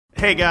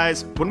Hey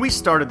guys, when we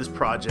started this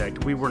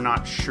project, we were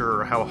not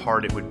sure how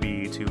hard it would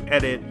be to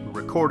edit,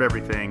 record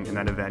everything, and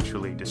then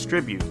eventually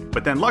distribute.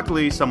 But then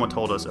luckily, someone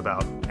told us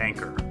about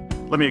Anchor.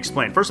 Let me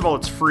explain. First of all,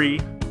 it's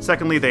free.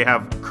 Secondly, they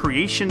have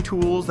creation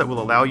tools that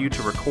will allow you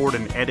to record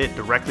and edit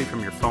directly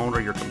from your phone or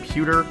your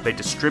computer. They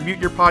distribute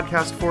your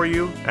podcast for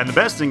you. And the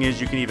best thing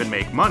is you can even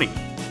make money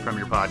from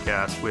your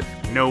podcast with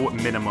no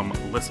minimum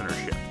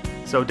listenership.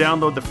 So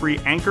download the free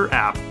Anchor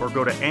app or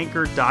go to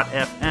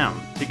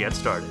anchor.fm to get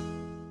started.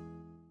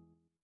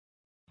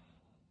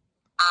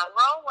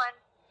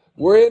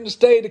 We're in a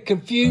state of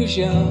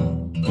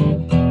confusion.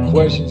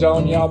 Questions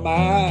on your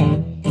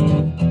mind.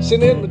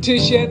 Send in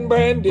Leticia and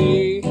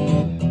Brandy.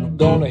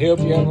 Gonna help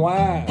you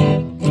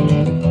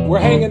unwind. We're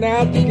hanging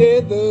out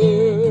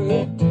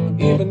together,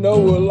 even though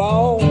we're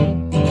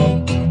alone.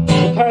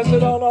 So pass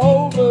it on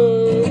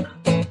over.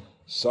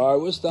 Sorry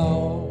we're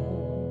stoned.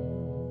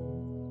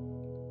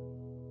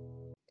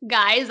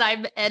 Guys,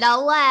 I'm in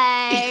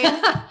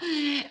LA.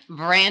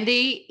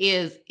 Brandy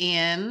is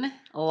in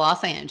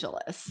Los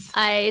Angeles.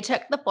 I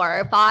took the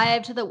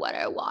 405 to the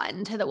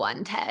 101 to the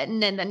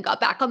 110 and then got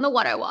back on the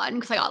 101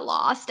 because I got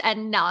lost,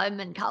 and now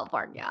I'm in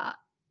California.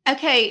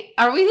 Okay,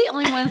 are we the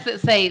only ones that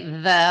say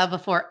the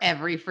before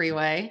every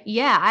freeway?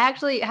 Yeah, I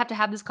actually have to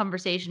have this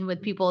conversation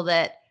with people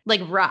that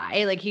like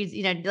Rye, like he's,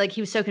 like he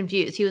was so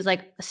confused. He was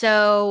like,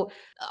 so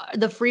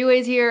the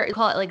freeways here,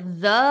 call it like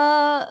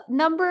the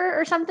number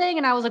or something.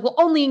 And I was like, well,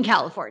 only in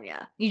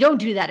California. You don't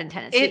do that in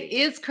Tennessee. It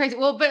is crazy.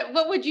 Well, but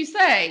what would you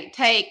say?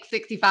 Take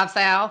 65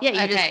 South?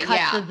 Yeah, you just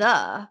cut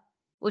the,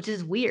 which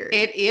is weird.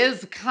 It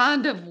is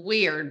kind of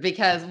weird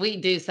because we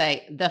do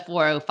say the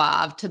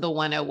 405 to the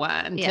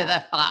 101 to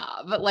the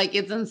 5. But like,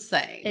 it's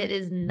insane. It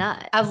is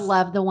nuts. I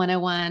love the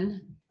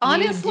 101.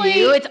 Honestly,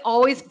 it's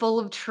always full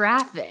of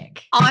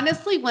traffic.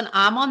 Honestly, when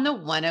I'm on the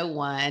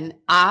 101,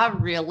 I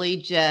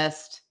really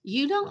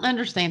you don't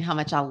understand how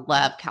much I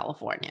love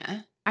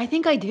California. I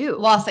think I do.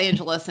 Los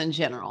Angeles in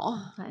general.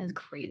 That is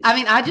crazy. I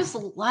mean, I just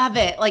love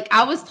it. Like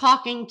I was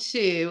talking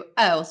to,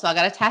 so I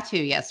got a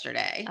tattoo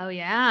yesterday. Oh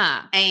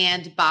yeah.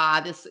 And by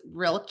this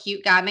real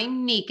cute guy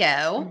named Nico.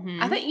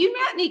 Mm-hmm. I think you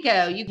met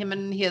Nico. Him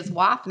and his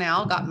wife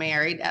now got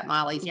married at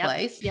Miley's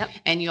place. Yep.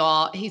 And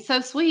he's so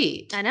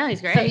sweet. I know,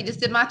 he's great. So he just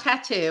did my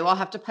tattoo. I'll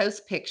have to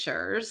post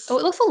pictures. Oh,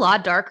 it looks a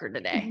lot darker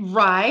today.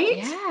 Right?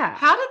 Yeah.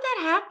 How did that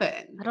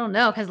happen? I don't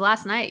know, because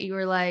last night you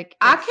were like,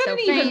 I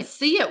couldn't even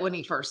see it when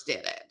he first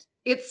did it.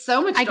 It's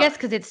so much. I guess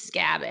because it's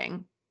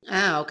scabbing.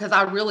 Oh, because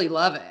I really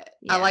love it.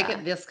 Yeah. I like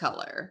it this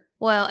color.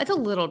 Well, it's a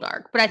little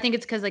dark, but I think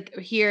it's because like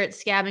here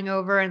it's scabbing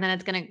over and then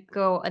it's going to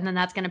go and then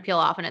that's going to peel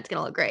off and it's going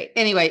to look great.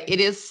 Anyway, it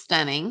is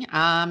stunning.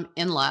 I'm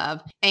in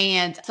love.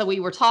 And so we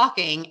were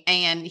talking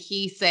and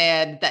he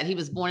said that he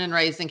was born and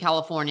raised in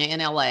California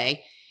in LA.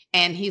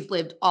 And he's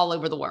lived all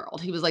over the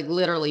world. He was like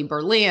literally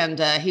Berlin.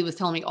 He was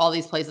telling me all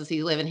these places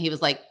he lived. And he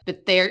was like,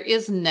 but there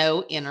is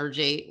no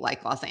energy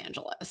like Los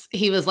Angeles.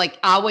 He was like,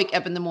 I wake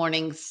up in the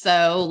morning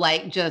so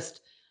like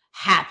just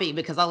happy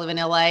because I live in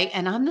LA.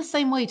 And I'm the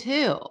same way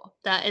too.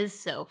 That is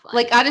so fun.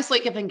 Like I just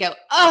wake up and go,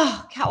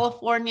 oh,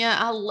 California,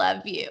 I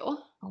love you.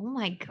 Oh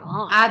my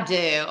God. I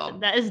do.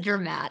 That is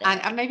dramatic.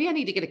 Maybe I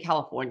need to get a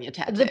California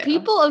tattoo. The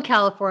people of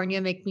California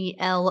make me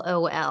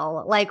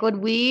LOL. Like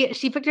when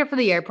she picked her up from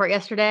the airport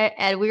yesterday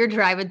and we were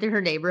driving through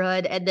her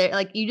neighborhood and they're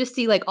like, you just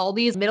see like all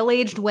these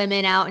middle-aged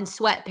women out in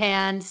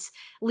sweatpants,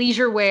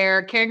 leisure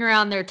wear, carrying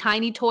around their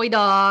tiny toy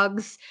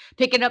dogs,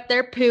 picking up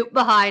their poop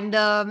behind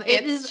them.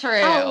 It's true.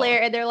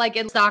 Hilarious. And they're like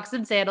in socks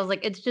and sandals.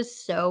 Like it's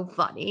just so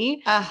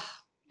funny.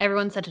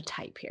 Everyone's such a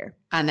type here.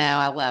 I know.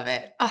 I love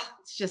it.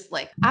 It's just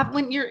like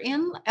when you're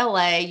in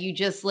LA, you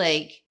just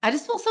like, I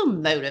just feel so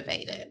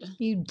motivated.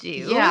 You do?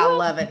 Yeah, I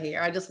love it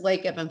here. I just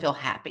wake up and feel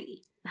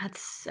happy.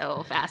 That's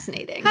so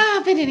fascinating.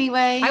 But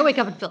anyway. I wake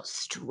up and feel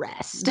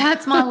stressed.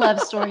 That's my love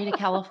story to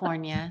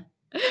California.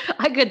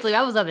 I couldn't sleep.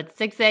 I was up at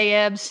 6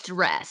 a.m.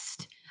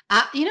 stressed.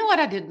 You know what?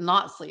 I did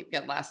not sleep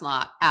good last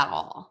night at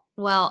all.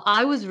 Well,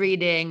 I was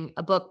reading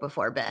a book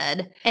before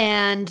bed,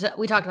 and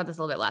we talked about this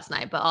a little bit last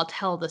night, but I'll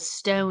tell the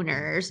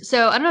stoners.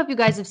 So I don't know if you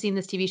guys have seen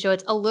this TV show.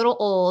 It's a little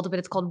old, but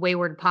it's called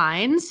Wayward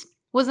Pines.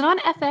 Was it on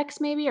FX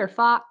maybe or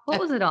Fox? What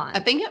was it on? I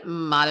think it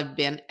might have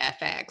been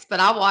FX, but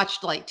I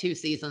watched like 2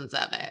 seasons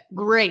of it.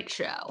 Great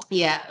show.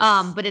 Yes.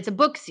 But it's a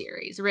book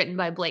series written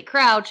by Blake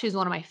Crouch, who's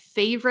one of my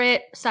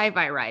favorite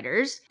sci-fi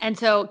writers. And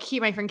so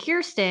my friend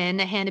Kirsten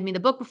handed me the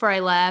book before I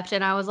left,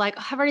 and I was like,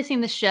 I've already seen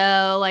the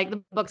show. Like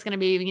the book's going to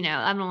be,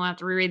 I don't want to have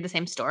to reread the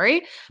same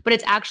story, but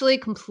it's actually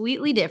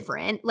completely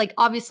different. Like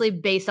obviously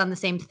based on the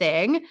same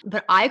thing,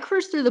 but I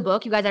cruised through the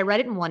book. You guys, I read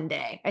it in one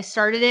day. I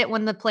started it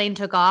when the plane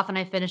took off and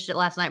I finished it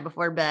last night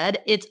before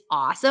bed. It's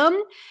awesome.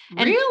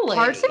 And really?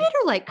 Parts of it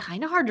are like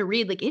kind of hard to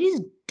read. Like it is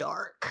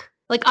dark.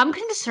 Like I'm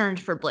concerned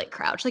for Blake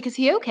Crouch. Like, is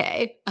he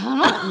okay? I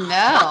don't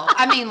know.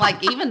 I mean,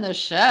 like even the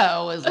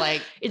show is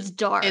like, it's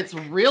dark. It's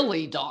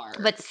really dark.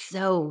 But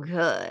so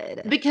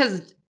good.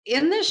 Because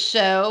in this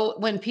show,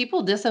 when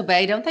people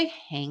disobey, don't they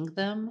hang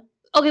them?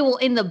 Okay, well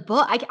in the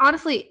book,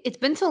 honestly, it's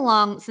been so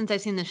long since I've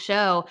seen the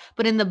show,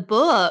 but in the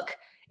book,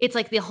 it's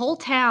like the whole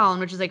town,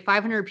 which is like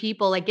 500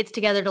 people, like gets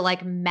together to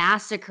like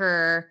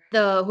massacre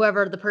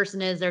whoever the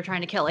person is they're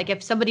trying to kill. Like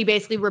if somebody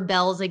basically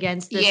rebels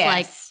against this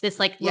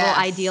little Yes.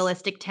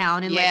 idealistic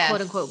town and like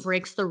quote unquote Yes.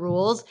 breaks the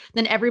rules,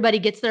 then everybody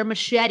gets their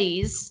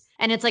machetes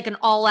and it's like an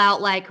all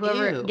out like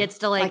whoever Ew. gets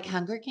to Like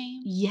Hunger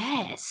Games?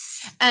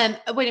 yes.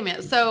 Wait a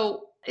minute.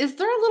 So is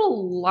there a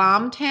little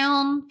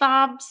Limetown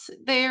vibes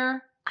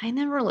there? I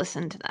never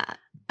listened to that.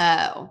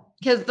 Oh,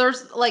 because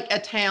there's like a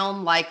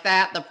town like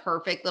that, the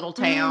perfect little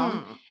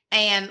town, Mm.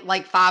 and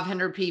like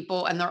 500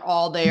 people, and they're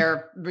all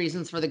there.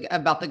 Reasons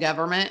about the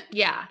government.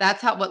 Yeah.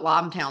 That's what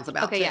Limetown's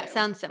about. Okay, too. yeah,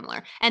 sounds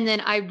similar. And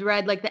then I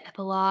read like the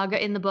epilogue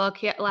in the book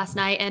last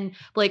night, and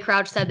Blake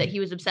Crouch said that he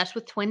was obsessed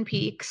with Twin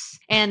Peaks,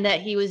 and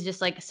that he was just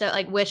like so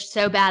like wished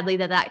so badly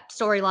that that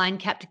storyline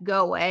kept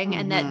going,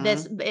 and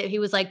that he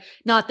was like,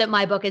 not that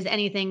my book is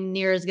anything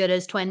near as good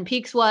as Twin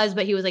Peaks was,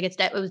 but he was like it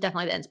was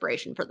definitely the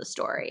inspiration for the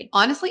story.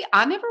 Honestly,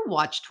 I never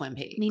watched Twin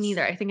Peaks. Me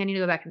neither. I think I need to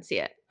go back and see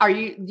it. Are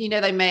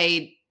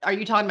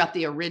you talking about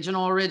the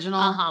original?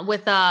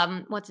 With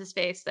what's his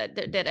face that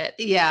did it?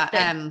 Yeah.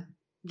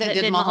 That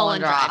did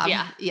Mulholland Drive.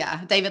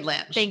 Yeah. David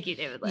Lynch. Thank you,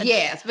 David Lynch.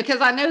 Yes,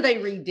 because I know they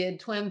redid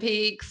Twin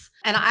Peaks,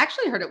 and I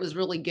actually heard it was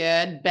really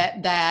good.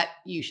 Bet that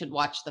you should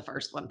watch the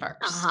first one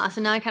first.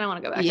 So now I kind of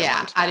want to go back. Yeah, and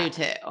watch that. I do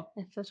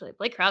too. Especially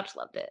Blake Crouch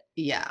loved it.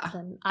 Yeah.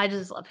 And I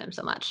just love him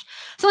so much.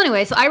 So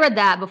anyway, so I read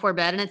that before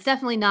bed, and it's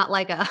definitely not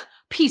like a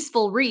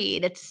peaceful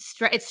read. It's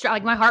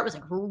like my heart was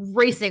like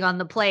racing on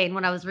the plane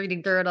when I was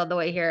reading through it on the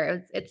way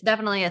here. It's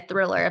definitely a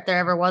thriller if there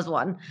ever was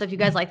one. So if you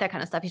guys like that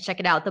kind of stuff, you check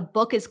it out. The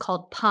book is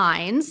called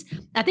Pines.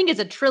 I think it's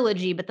a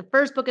trilogy, but the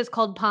first book is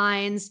called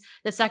Pines.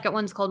 The second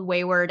one's called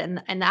Wayward, and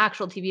the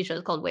actual TV show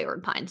is called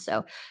Wayward Pines.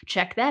 So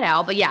check that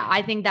out. But yeah,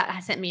 I think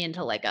that sent me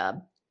into like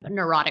a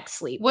neurotic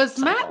sleep. Was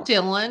cycle. Matt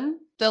Dillon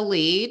the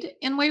lead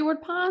in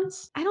Wayward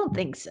Pines? I don't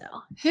think so.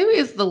 Who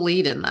is the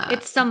lead in that?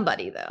 It's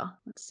somebody though.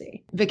 Let's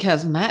see.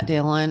 Because Matt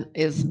Dillon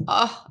is,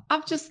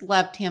 I've just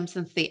loved him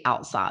since The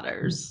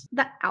Outsiders.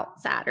 The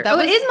Outsider. That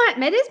was-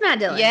 it is Matt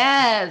Dillon.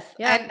 Yes.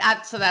 Yeah.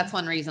 And so that's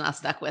one reason I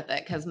stuck with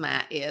it, because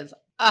Matt is,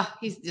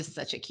 he's just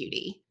such a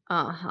cutie.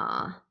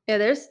 Yeah,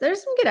 there's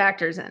some good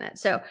actors in it.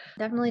 So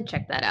definitely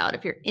check that out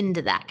if you're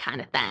into that kind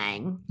of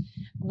thing.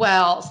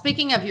 Well,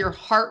 speaking of your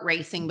heart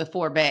racing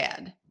before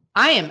bed,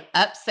 I am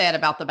upset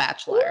about The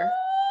Bachelor.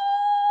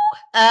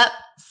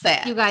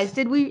 Upset. You guys,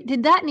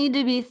 did that need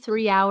to be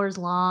 3 hours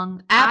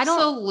long?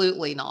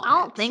 Absolutely not. I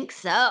don't think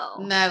so.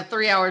 No,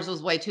 3 hours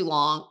was way too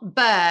long.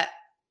 But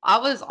I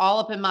was all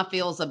up in my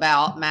feels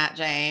about Matt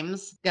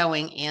James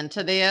going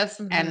into this,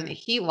 and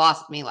he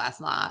lost me last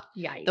night.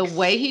 Yikes. The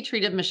way he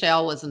treated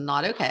Michelle was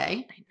not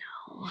okay. I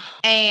know.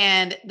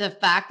 And the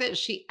fact that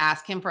she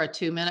asked him for a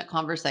 2-minute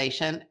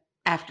conversation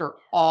after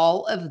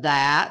all of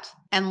that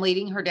and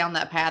leading her down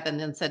that path and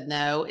then said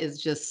no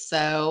is just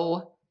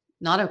so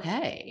not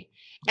okay.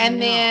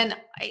 And then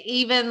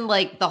even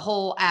like the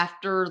whole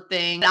after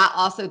thing, I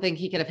also think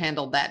he could have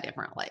handled that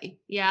differently.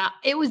 Yeah,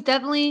 it was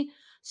definitely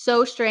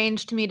so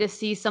strange to me to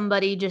see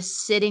somebody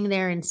just sitting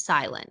there in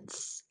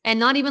silence and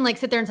not even like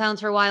sit there in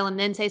silence for a while and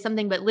then say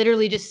something, but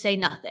literally just say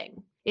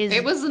nothing.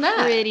 It was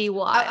nuts. Pretty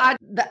wild.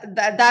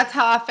 That's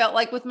how I felt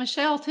like with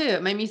Michelle too.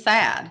 It made me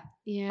sad.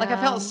 Yeah. Like I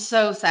felt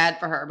so sad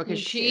for her because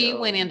Me she too.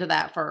 went into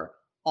that for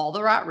all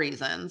the right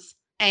reasons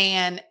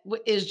and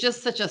is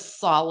just such a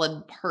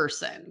solid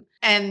person.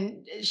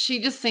 And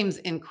she just seems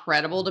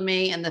incredible to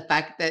me. And the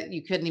fact that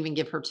you couldn't even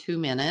give her 2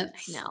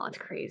 minutes I know, it's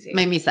crazy.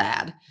 made me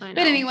sad. I know.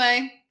 But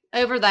anyway,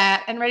 over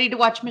that and ready to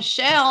watch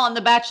Michelle on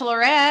The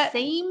Bachelorette.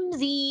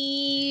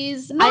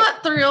 Samesies.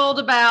 Not thrilled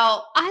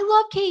about. I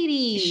love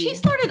Katie. She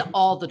started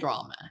all the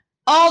drama.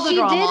 All the She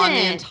drama on the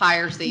didn't.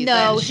 entire season.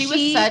 No, she was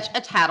she- such a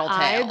tattletale.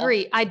 I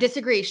agree. I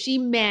disagree. She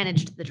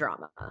managed the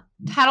drama.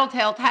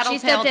 Tattletale, She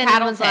stepped in and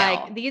tattletale. was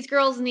like, "These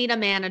girls need a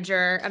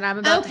manager, and I'm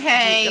about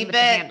Okay, to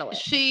handle but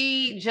it."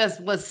 she just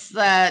was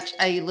such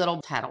a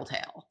little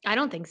tattletale. I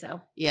don't think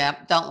so. Yeah,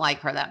 don't like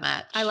her that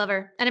much. I love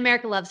her, and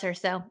America loves her.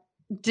 So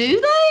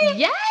Do they?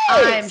 yes,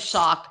 I'm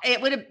shocked.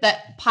 It would have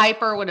that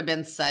Piper would have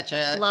been such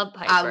a Love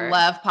Piper. I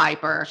love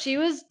Piper. She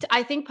was.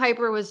 I think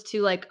Piper was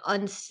too like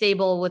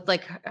unstable with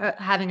like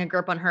having a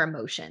grip on her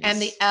emotions.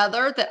 And the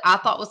other that I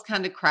thought was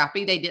kind of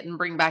crappy they didn't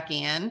bring back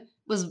in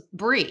was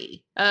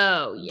Bree.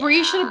 oh yeah,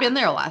 Bree should have been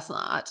there last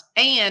night.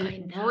 I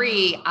And know.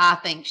 Bree, I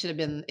think should have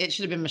been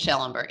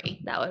Michelle and Bree.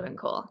 That would have been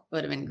cool.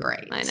 Would have been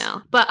great. I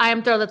know. But I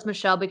am thrilled that's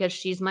Michelle because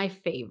she's my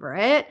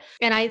favorite.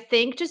 And I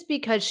think just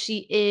because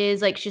she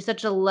is like, she's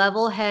such a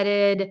level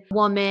headed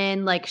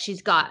woman. Like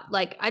she's got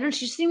like,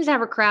 she seems to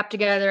have her crap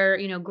together,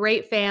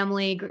 great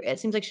family. It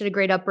seems like she had a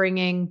great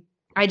upbringing.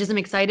 I just am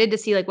excited to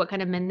see like what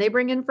kind of men they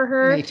bring in for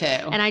her. Me too.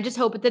 And I just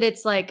hope that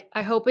it's like,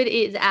 I hope it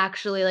is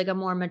actually like a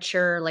more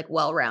mature, like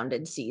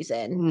well-rounded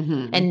season.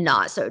 Mhm. And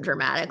not so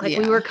dramatic. Like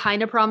we Yeah. were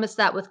kind of promised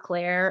that with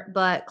Claire,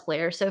 but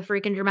Claire's so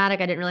freaking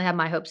dramatic. I didn't really have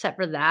my hopes set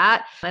for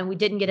that. And we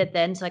didn't get it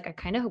then. So like I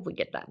kind of hope we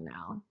get that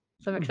now.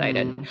 So I'm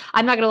excited. Mhm.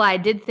 I'm not gonna lie, I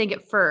did think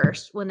at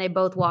first when they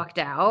both walked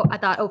out, I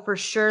thought, oh, for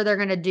sure they're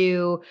gonna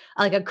do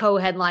like a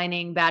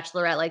co-headlining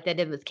Bachelorette like they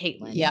did with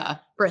Caitlyn Yeah.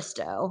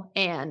 Bristow,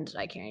 and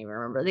I can't even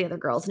remember the other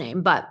girl's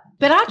name, but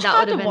But I that tried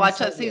would've to been watch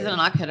so that season weird.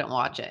 and I couldn't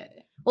watch it.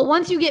 Well,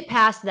 once you get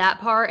past that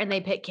part and they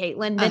pick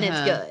Caitlyn, then it's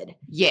Uh-huh. good.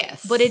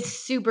 Yes. But it's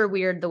super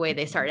weird the way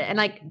they started. And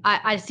like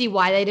I see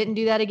why they didn't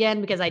do that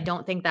again because I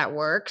don't think that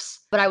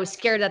works. But I was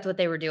scared that's what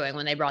they were doing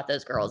when they brought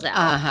those girls out.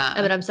 Uh-huh.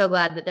 But I'm so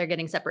glad that they're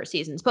getting separate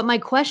seasons. But my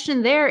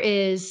question there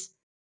is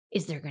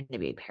there going to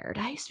be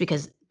Paradise?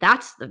 Because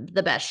that's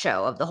the best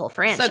show of the whole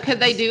franchise. So could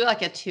they do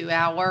like a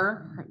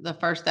 2-hour, the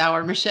first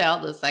hour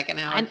Michelle, the second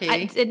hour It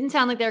Katie? didn't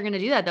sound like they were going to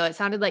do that though. It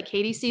sounded like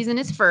Katie's season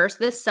is first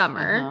this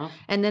summer. Uh-huh.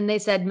 And then they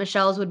said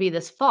Michelle's would be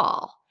this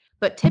fall.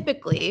 But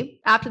typically,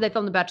 after they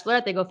film The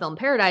Bachelorette, they go film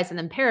Paradise, and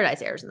then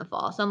Paradise airs in the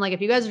fall. So I'm like,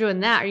 if you guys are doing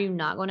that, are you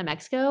not going to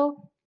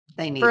Mexico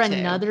They need for to.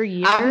 another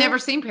year? I've never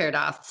seen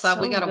Paradise, so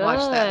we So got to watch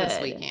that this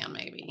good. weekend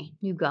maybe.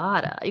 You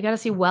gotta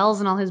see Wells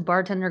and all his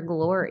bartender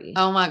glory.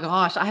 Oh my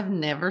gosh, I have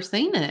never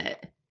seen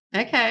it.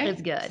 Okay.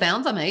 It's good.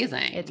 Sounds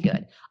amazing. It's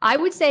good. I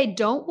would say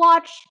don't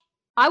watch.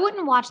 I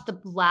wouldn't watch the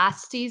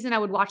last season. I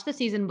would watch the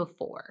season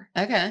before.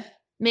 Okay.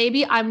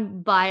 Maybe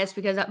I'm biased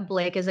because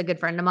Blake is a good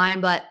friend of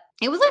mine, but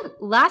it was like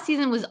last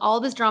season was all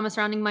this drama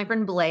surrounding my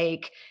friend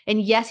Blake.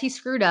 And yes, he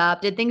screwed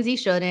up, did things he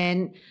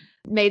shouldn't,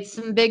 made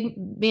some big,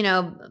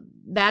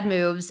 bad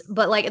moves.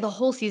 But like the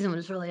whole season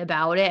was really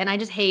about it. And I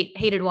just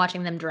hated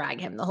watching them drag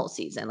him the whole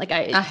season. Like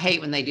I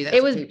hate when they do that it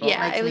to was people.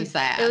 yeah, it makes me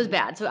sad. It was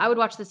bad. So I would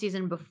watch the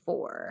season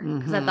before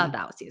because I thought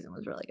that season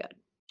was really good.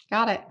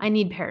 Got it. I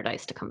need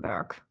Paradise to come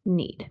back.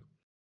 It's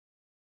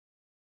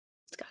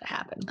gotta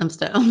happen. I'm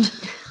stoned.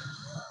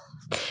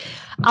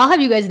 I'll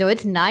have you guys know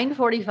it's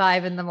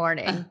 9:45 in the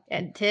morning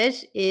and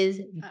Tish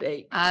is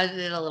baked. I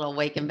did a little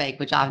wake and bake,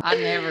 which I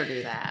never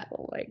do that.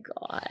 Oh my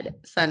God.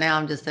 So now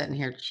I'm just sitting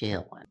here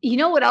chilling. You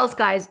know what else,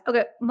 guys?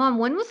 Okay, Mom,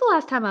 when was the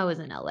last time I was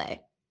in LA?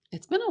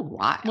 It's been a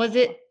while. Was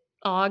it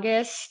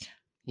August?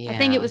 Yeah. I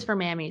think it was for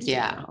Mammy's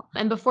Yeah. funeral.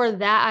 And before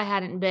that, I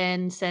hadn't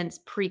been since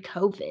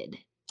pre-COVID.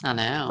 I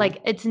know.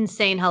 Like, it's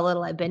insane how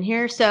little I've been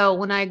here. So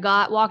when I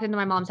walked into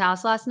my mom's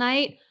house last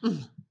night,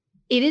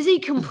 it is a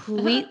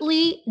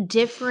completely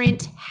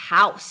different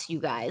house, you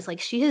guys. Like,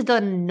 she has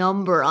done a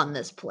number on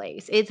this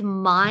place. It's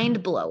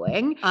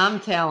mind-blowing. I'm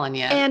telling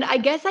you. And I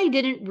guess I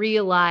didn't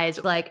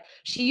realize, like,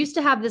 she used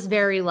to have this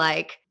very,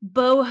 like,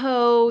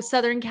 boho,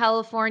 Southern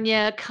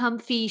California,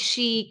 comfy,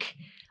 chic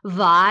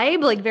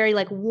vibe. Like, very,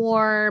 like,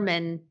 warm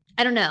and,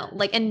 I don't know.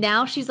 Like, and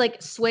now she's,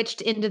 like,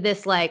 switched into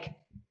this, like,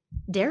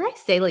 dare I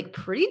say, like,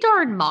 pretty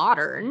darn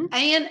modern.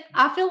 And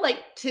I feel like,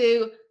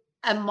 too,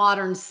 a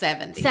modern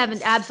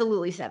 70s.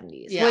 Absolutely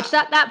 70s. Yeah. Which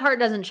that part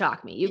doesn't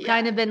shock me. You've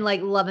kind of been like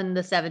loving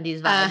the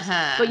 70s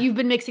vibes. But you've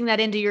been mixing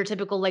that into your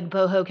typical like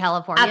boho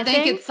California I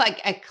think thing. it's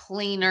like a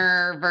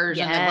cleaner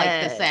version of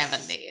like the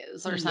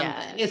 70s or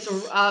something. Yes.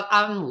 It's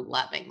I'm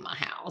loving my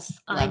house.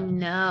 I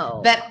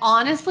know. But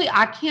honestly,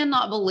 I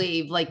cannot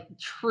believe like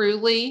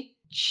truly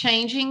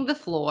changing the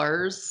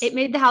floors. It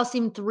made the house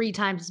seem 3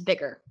 times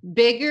bigger.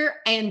 Bigger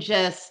and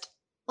just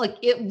like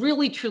it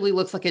really truly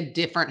looks like a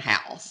different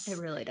house. It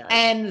really does.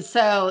 And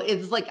so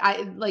it's like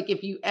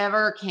if you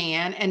ever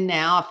can, and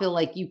now I feel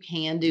like you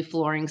can do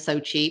flooring so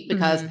cheap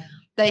because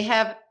they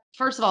have,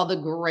 first of all, the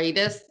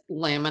greatest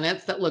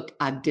laminates that look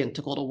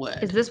identical to wood.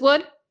 Is this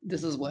wood?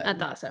 This is wood. I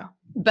thought so.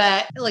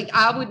 But like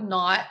I would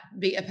not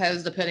be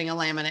opposed to putting a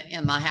laminate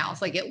in my house.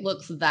 Like it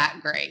looks that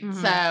great.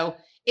 So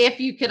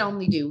if you could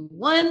only do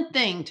one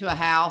thing to a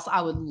house,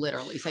 I would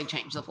literally say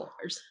change the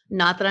floors.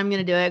 Not that I'm going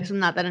to do it because I'm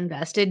not that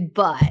invested,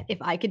 but if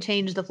I could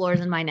change the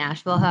floors in my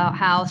Nashville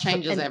house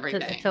Changes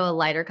everything. To a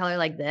lighter color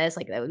like this,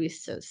 like that would be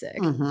so sick.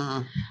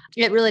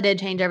 It really did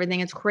change everything.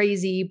 It's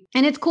crazy.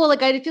 And it's cool.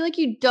 Like I feel like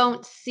you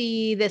don't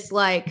see this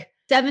like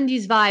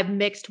 70s vibe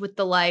mixed with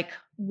the like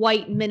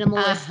white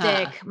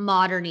minimalistic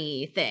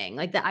modern-y thing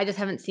like that. I just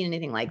haven't seen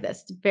anything like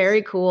this. It's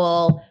very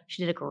cool.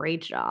 She did a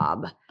great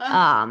job.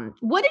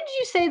 What did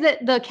you say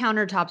that the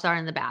countertops are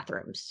in the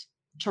bathrooms?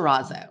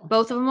 Terrazzo.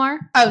 Both of them are?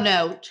 Oh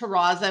no,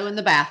 terrazzo in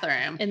the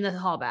bathroom. In the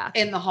hall bath.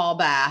 In the hall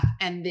bath.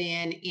 And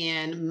then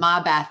in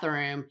my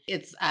bathroom,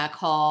 it's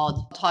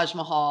called Taj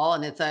Mahal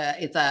and it's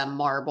a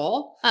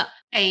marble.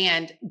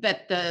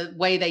 But the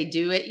way they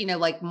do it, you know,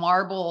 like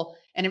marble,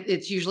 and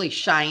it's usually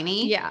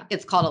shiny. Yeah.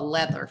 It's called a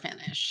leather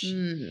finish.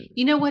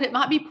 You know what? It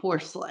might be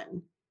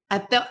porcelain.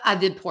 I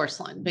did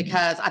porcelain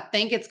because I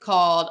think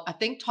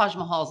Taj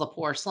Mahal is a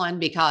porcelain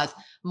because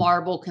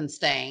marble can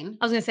stain.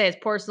 I was going to say, is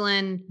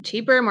porcelain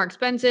cheaper, more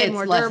expensive, It's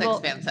more less durable?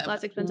 expensive.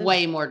 Less expensive?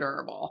 Way more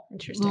durable.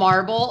 Interesting.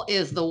 Marble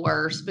is the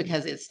worst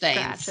because it stains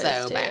Scratches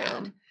so too.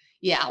 bad.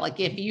 Yeah, like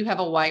if you have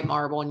a white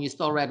marble and you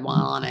spill red wine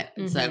on it,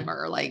 it's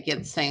over. Like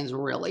it stains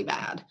really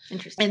bad.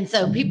 Interesting. And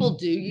so people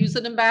do use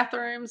it in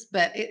bathrooms,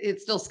 but it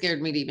still scared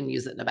me to even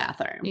use it in a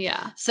bathroom.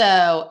 Yeah.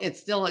 So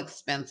it's still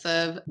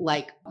expensive.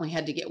 Like we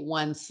had to get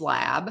one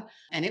slab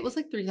and it was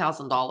like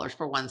 $3,000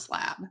 for one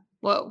slab.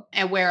 Whoa.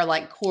 and where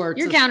like quartz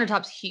Your is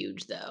countertop's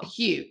huge though.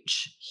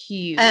 huge.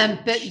 Huge.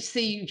 But you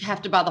see, you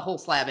have to buy the whole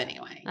slab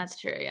anyway. That's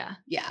true. Yeah.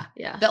 Yeah.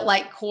 Yeah. But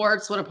like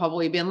quartz would have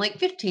probably been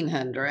like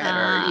 1,500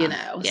 or, you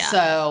know, yeah.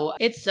 so.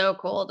 It's so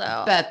cool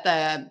though. But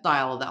the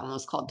style of that one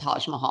was called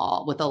Taj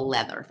Mahal with a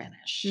leather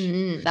finish.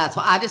 Mm-hmm. That's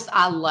why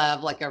I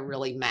love like a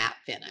really matte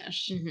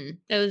finish. Mm-hmm.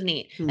 It was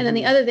neat. And then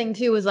the other thing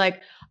too was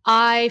like,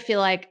 I feel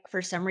like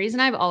for some reason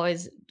I've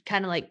always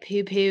kind of like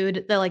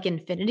poo-pooed the like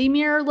infinity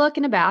mirror look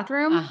in a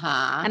bathroom.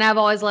 And I've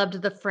always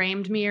loved the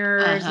framed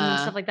mirrors and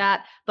stuff like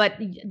that.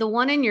 But the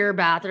one in your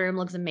bathroom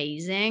looks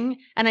amazing.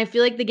 And I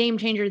feel like the game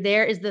changer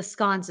there is the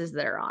sconces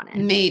that are on it.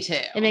 Me too.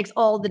 It makes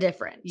all the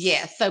difference.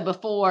 Yes. So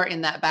before in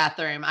that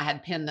bathroom, I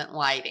had pendant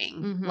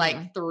lighting,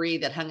 like 3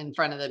 that hung in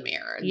front of the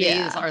mirror.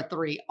 Yeah. These are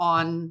 3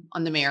 on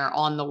the mirror,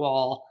 on the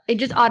wall. It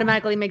just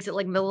automatically makes it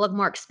like look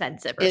more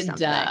expensive or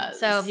something. Does.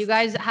 So if you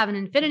guys have an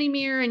infinity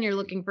mirror and you're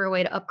looking for a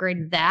way to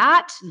upgrade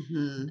that,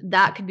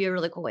 that could be a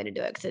really cool way to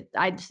do it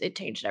because it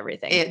changed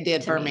everything. It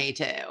did for me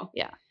too.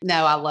 Yeah.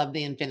 No, I love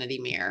the infinity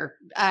mirror,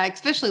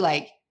 especially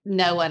like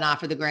Noah and I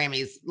for the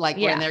Grammys, like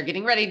when they're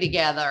getting ready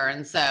together.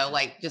 And so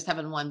like just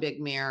having one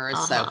big mirror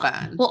is so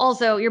fun. Well,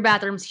 also your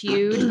bathroom's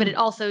huge, but it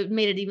also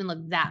made it even look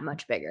that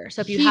much bigger.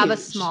 So if you have a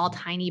small,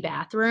 tiny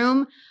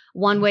bathroom,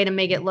 one way to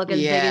make it look as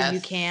big as you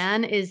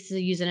can is to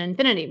use an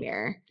infinity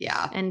mirror.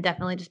 Yeah. And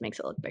definitely just makes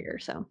it look bigger.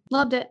 So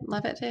loved it.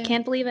 Love it too.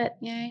 Can't believe it.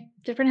 Yay.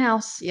 Different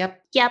house.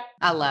 Yep.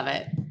 I love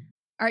it.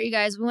 All right, you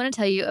guys, we want to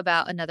tell you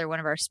about another one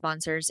of our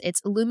sponsors.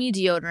 It's Lumi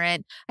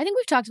Deodorant. I think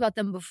we've talked about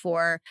them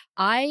before.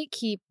 I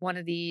keep one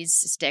of these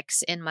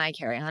sticks in my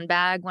carry-on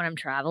bag when I'm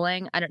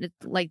traveling. I don't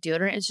like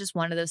deodorant. It's just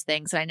one of those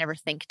things that I never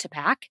think to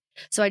pack.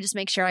 So I just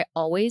make sure I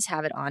always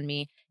have it on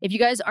me. If you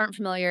guys aren't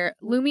familiar,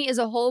 Lumi is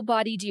a whole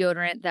body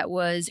deodorant that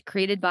was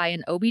created by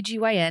an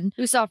OBGYN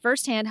who saw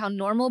firsthand how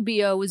normal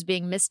BO was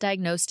being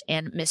misdiagnosed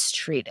and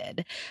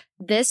mistreated.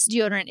 This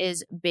deodorant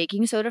is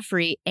baking soda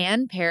free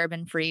and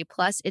paraben free,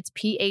 plus it's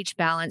pH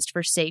balanced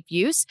for safe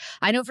use.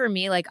 I know for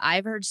me, like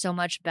I've heard so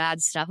much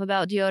bad stuff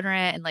about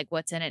deodorant and like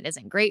what's in it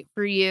isn't great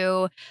for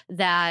you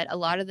that a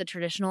lot of the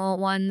traditional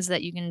ones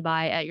that you can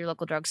buy at your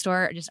local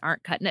drugstore just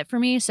aren't cutting it for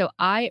me. So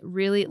I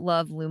really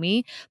love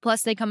Lumi.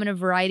 Plus they come in a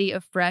variety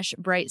of fresh,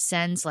 bright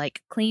scents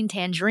like clean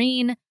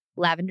tangerine,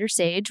 lavender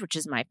sage, which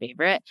is my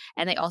favorite,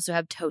 and they also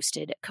have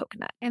toasted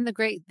coconut. And the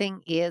great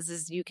thing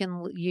is you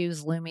can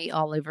use Lumi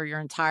all over your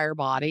entire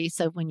body.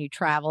 So when you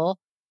travel,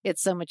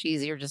 it's so much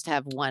easier just to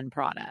have one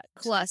product.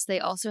 Plus, they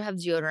also have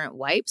deodorant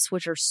wipes,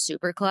 which are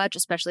super clutch,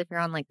 especially if you're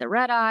on like the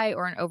red eye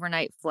or an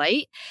overnight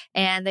flight.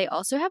 And they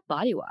also have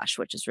body wash,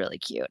 which is really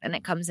cute. And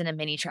it comes in a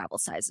mini travel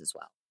size as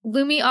well.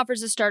 Lumi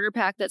offers a starter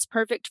pack that's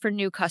perfect for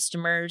new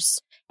customers.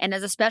 And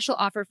as a special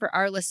offer for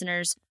our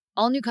listeners,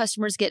 all new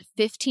customers get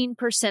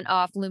 15%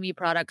 off Lumi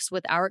products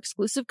with our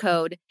exclusive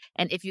code.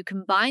 And if you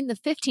combine the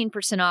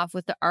 15% off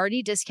with the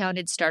already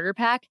discounted starter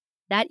pack,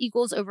 that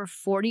equals over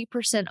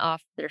 40%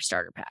 off their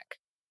starter pack.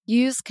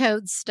 Use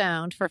code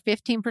STONED for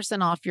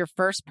 15% off your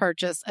first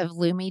purchase of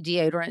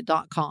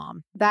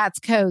LumiDeodorant.com. That's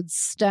code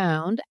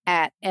STONED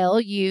at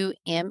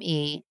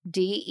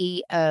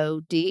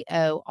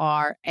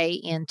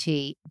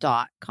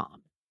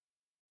LumiDeodorant.com.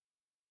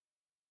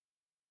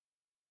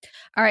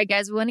 All right,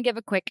 guys, we want to give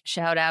a quick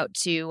shout out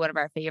to one of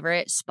our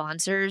favorite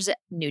sponsors,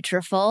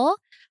 Nutrafol.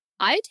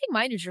 I take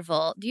my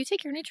Nutrafol. Do you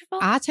take your Nutrafol?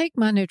 I take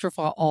my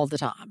Nutrafol all the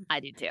time. I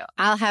do too.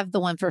 I'll have the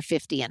one for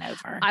 50 and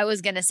over. I was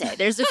going to say,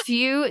 there's a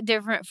few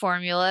different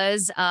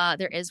formulas.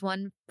 There is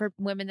one for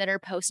women that are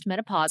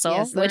postmenopausal,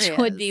 Yes, which is.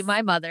 would be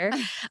my mother.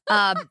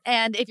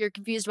 And if you're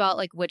confused about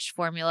like which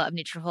formula of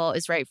Nutrafol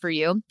is right for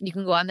you, you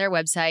can go on their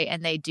website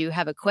and they do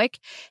have a quick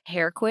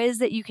hair quiz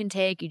that you can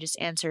take. You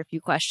just answer a few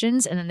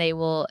questions and then they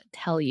will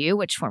tell you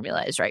which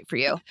formula is right for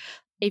you.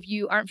 If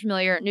you aren't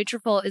familiar,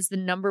 Nutrafol is the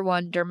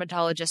 #1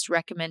 dermatologist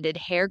recommended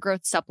hair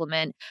growth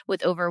supplement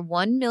with over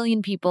 1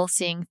 million people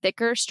seeing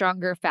thicker,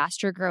 stronger,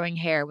 faster growing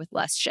hair with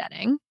less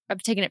shedding.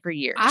 I've taken it for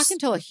years. I can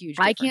tell a huge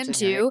difference. I can in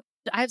too. hair.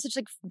 I have such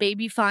like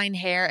baby fine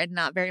hair and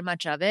not very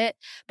much of it,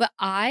 but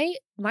my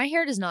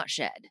hair does not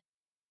shed.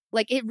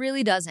 Like it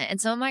really doesn't. And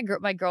some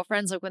of my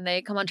girlfriends, like when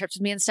they come on trips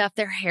with me and stuff,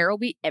 their hair will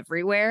be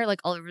everywhere,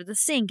 like all over the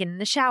sink and in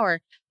the shower.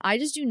 I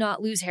just do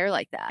not lose hair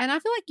like that. And I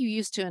feel like you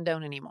used to and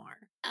don't anymore.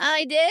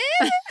 I did.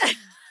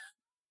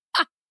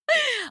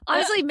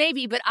 Honestly,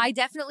 maybe, but I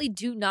definitely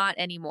do not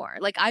anymore.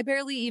 Like I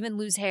barely even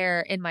lose hair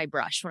in my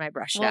brush when I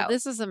brush it out.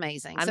 This is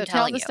amazing. I'm So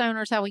tell telling the you.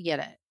 stoners how we get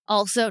it.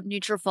 Also,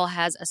 Nutrafol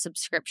has a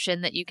subscription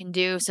that you can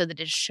do so that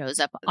it just shows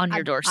up on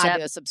your doorstep. I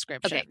do a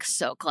subscription. Okay,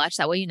 so clutch.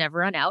 That way you never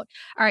run out.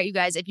 All right, you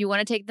guys, if you want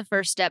to take the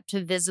first step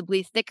to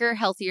visibly thicker,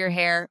 healthier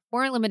hair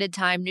for a limited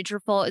time,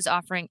 Nutrafol is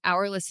offering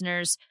our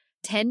listeners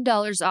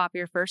 $10 off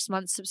your first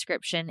month's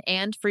subscription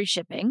and free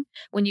shipping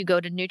when you go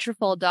to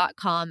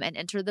Nutrafol.com and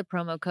enter the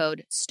promo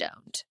code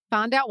STONED.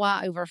 Find out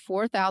why over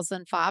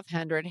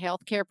 4,500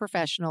 healthcare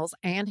professionals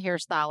and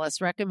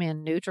hairstylists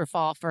recommend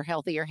Nutrafol for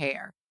healthier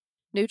hair.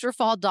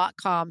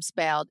 Nutrafol.com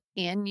spelled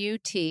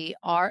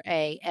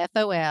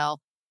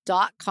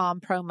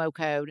Nutrafol.com promo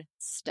code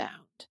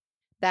STONED.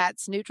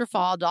 That's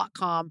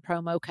Nutrafol.com,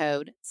 promo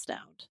code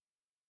STONED.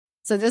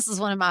 So this is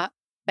one of my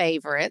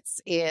favorites.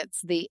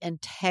 It's the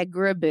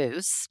Integra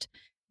Boost,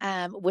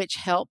 which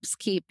helps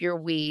keep your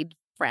weed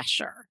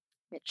fresher.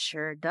 It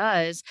sure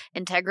does.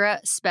 Integra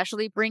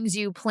specially brings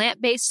you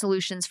plant-based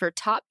solutions for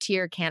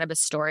top-tier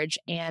cannabis storage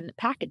and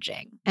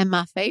packaging. And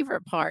my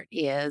favorite part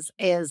is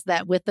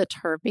that with the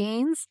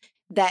terpenes,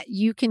 that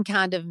you can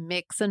kind of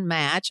mix and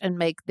match and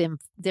make them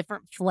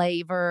different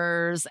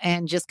flavors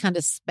and just kind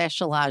of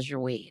specialize your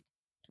weed.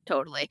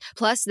 Totally.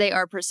 Plus, they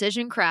are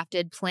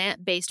precision-crafted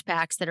plant-based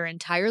packs that are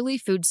entirely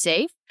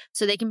food-safe,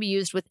 so they can be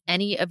used with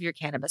any of your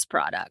cannabis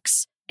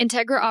products.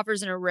 Integra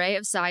offers an array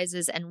of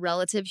sizes and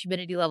relative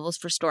humidity levels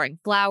for storing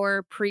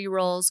flour,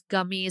 pre-rolls,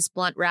 gummies,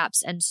 blunt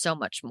wraps, and so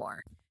much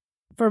more.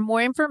 For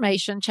more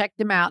information, check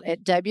them out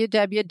at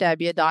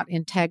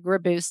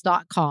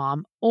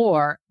www.integraboost.com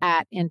or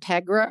at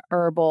Integra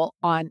Herbal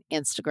on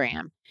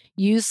Instagram.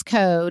 Use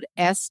code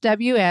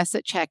SWS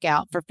at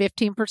checkout for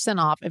 15%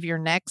 off of your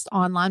next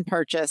online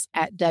purchase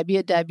at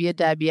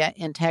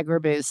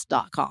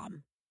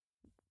www.integraboost.com.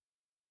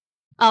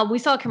 We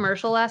saw a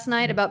commercial last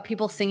night about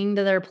people singing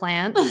to their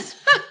plants.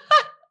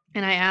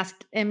 And I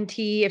asked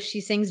MT if she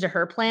sings to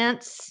her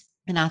plants.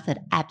 And I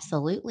said,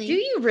 absolutely. Do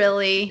you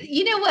really?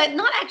 You know what?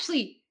 Not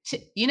actually.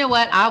 You know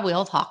what? I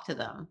will talk to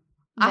them.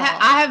 Well.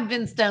 I have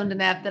been stoned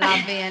enough that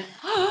I've been,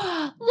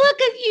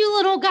 look at you,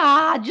 little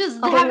guy,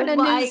 just having a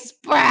new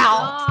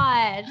sprout.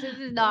 Gosh, this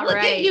is not Look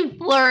right. at you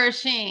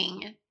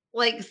flourishing.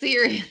 Like,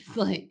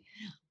 seriously.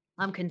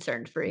 I'm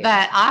concerned for you.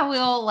 But I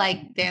will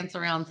like dance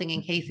around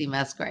singing Casey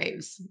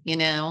Musgraves, you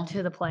know?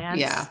 To the plants?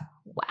 Yeah.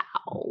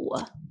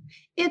 Wow.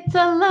 It's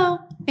a low,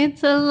 Oh, God.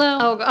 it's a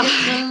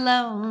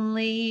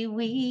lonely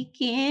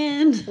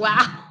weekend.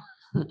 Wow.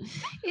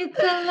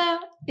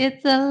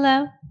 It's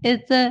a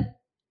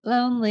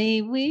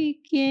lonely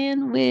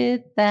weekend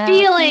without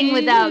Feeling you.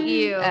 without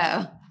you.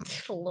 Oh.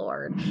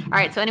 Lord. All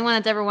right. So anyone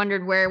that's ever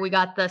wondered where we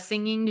got the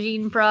singing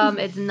gene from,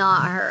 it's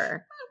not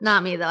her.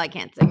 Not me, though. I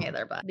can't sing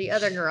either, but the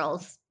other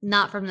girls,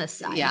 not from this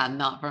side. Yeah,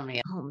 not for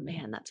me. Oh,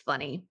 man, that's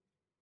funny.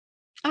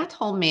 I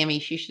told Mammy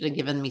she should have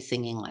given me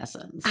singing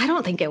lessons. I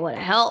don't think it would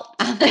have helped.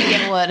 I think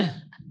it would.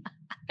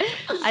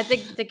 I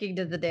think sticking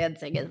to the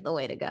dancing is the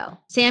way to go.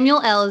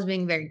 Samuel L. is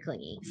being very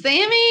clingy.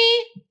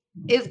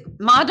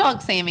 My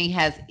dog Sammy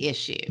has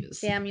issues.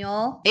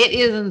 Samuel. It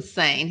is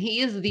insane.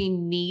 He is the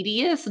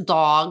neediest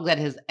dog that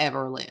has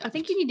ever lived. I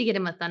think you need to get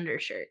him a Thunder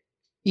shirt.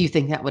 You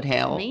think that would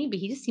help? Maybe.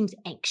 He just seems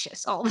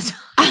anxious all the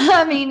time.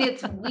 I mean,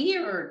 it's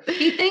weird.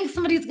 He thinks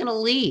somebody's going to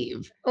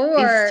leave.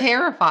 Or, He's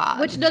terrified.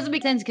 which doesn't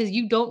make sense because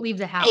you don't leave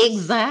the house.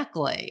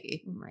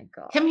 Exactly. Oh my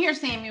God. Come here,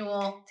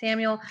 Samuel.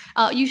 Samuel.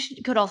 You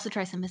could also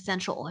try some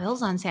essential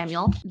oils on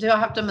Samuel. Do I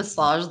have to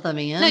massage them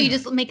in? No, you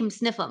just make him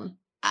sniff them.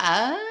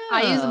 Oh.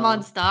 I use them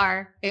on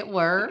Star. It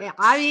works. Yeah,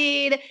 I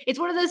mean, it's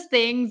one of those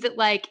things that,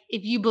 like, it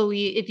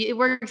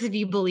works if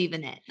you believe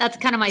in it. That's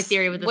kind of my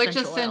theory with Which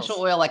essential essential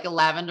oils. oil? Like a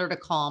lavender to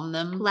calm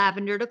them?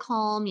 Lavender to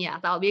calm. Yeah,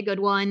 that would be a good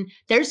one.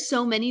 There's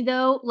so many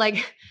though.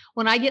 Like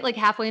when I get like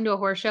halfway into a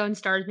horse show and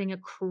Star's being a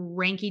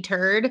cranky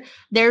turd,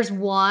 there's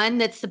one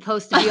that's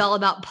supposed to be all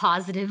about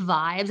positive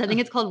vibes. I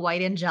think it's called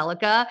White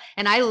Angelica.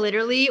 And I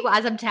literally,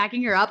 as I'm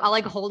tacking her up, I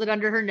like hold it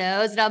under her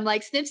nose and I'm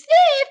like, sniff, sniff,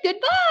 good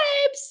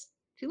vibes.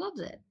 She loves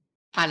it.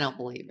 I don't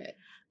believe it.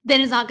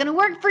 Then it's not going to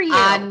work for you.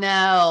 I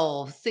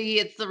know. See,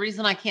 it's the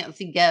reason I can't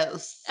see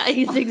ghosts.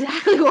 It's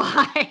exactly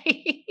why.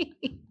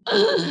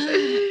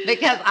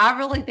 Because I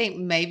really think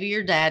maybe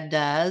your dad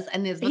does,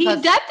 and it's He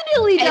because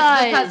definitely it's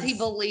does. because he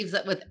believes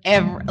it with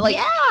every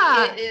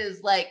Yeah. it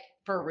is like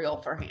for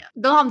real for him.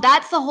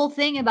 That's the whole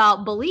thing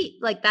about belief.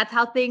 Like that's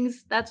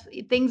things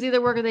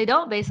either work or they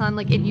don't based on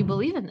like if you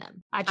believe in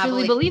them. I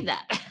truly believe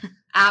that.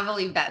 I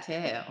believe that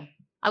too.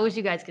 I wish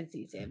you guys could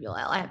see Samuel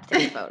L. I have to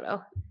take a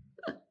photo.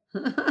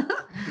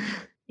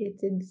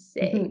 It's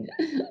insane.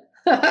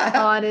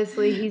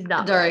 Honestly, he's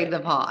not During right.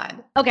 the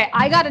pod. Okay,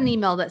 I got an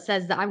email that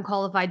says that I'm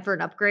qualified for an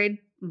upgrade.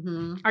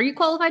 Mm-hmm. Are you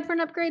qualified for an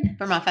upgrade?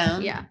 For my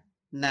phone? Yeah.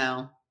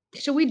 No.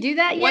 Should we do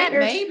that yet? Wait,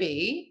 or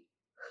maybe.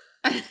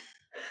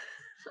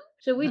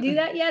 Should we do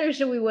that yet or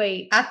should we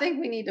wait? I think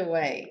we need to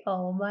wait.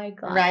 Oh my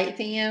God. Right,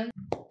 Tim?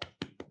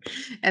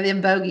 And then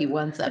Bogey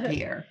one's up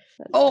here.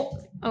 Oh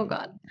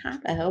God. hi,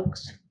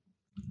 folks.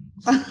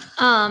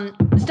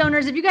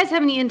 Stoners, if you guys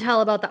have any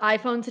intel about the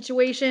iPhone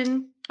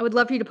situation, I would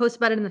love for you to post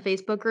about it in the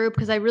Facebook group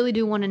because I really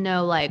do want to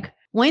know, like,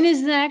 when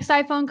is the next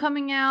iPhone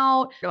coming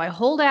out? Do I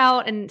hold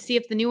out and see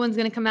if the new one's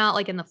going to come out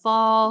like in the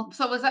fall?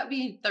 So was that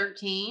being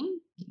 13?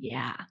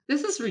 Yeah.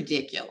 This is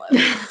ridiculous.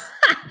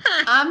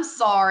 I'm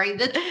sorry.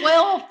 The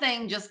 12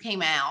 thing just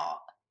came out.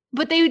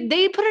 But they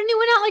put a new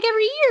one out like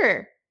every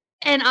year.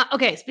 And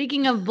okay,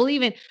 speaking of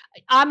believing,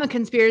 I'm a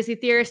conspiracy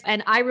theorist,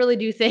 and I really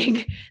do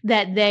think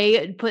that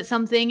they put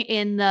something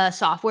in the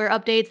software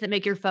updates that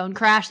make your phone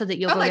crash so that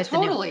you'll go they get the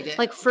new totally one. did.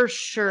 Like for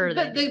sure.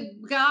 But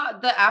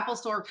the Apple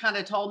Store kind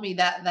of told me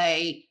that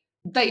they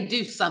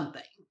do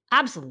something.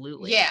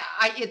 Absolutely. Yeah,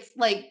 it's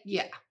like,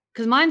 yeah.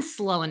 Because mine's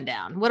slowing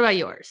down. What about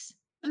yours?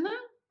 No,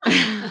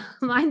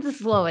 Mine's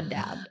slowing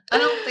down. I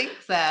don't think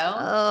so.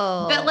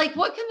 Oh. But like,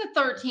 what can the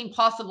 13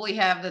 possibly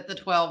have that the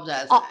 12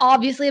 doesn't?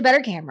 Obviously a better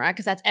camera,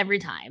 because that's every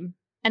time.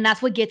 And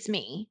that's what gets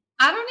me.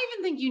 I don't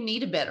even think you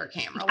need a better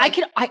camera. Like,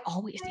 I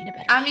always need a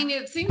better I camera. mean,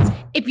 it seems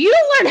If you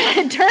don't learn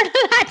how to turn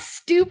that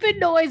stupid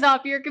noise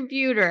off your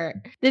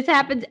computer, this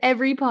happens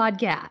every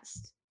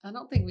podcast. I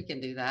don't think we can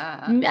do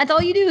that. That's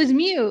all you do is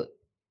mute.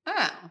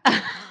 Oh.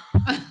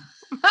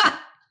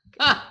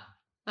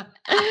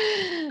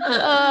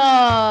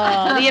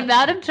 The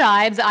amount of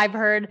times I've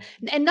heard,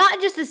 and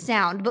not just the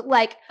sound, but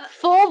like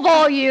full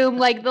volume,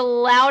 like the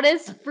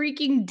loudest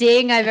freaking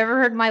ding I've ever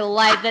heard in my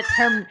life. That's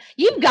her.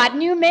 You've got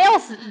new mail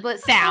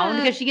sound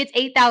because she gets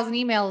 8,000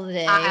 emails a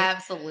day. I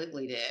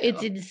absolutely do.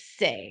 It's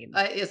insane.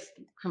 It's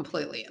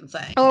completely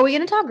insane. Oh, are we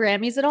gonna talk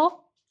Grammys at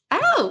all?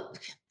 Oh,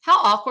 how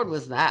awkward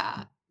was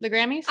that? The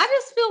Grammys? I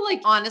just feel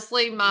like,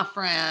 honestly, my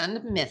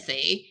friend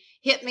Missy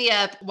hit me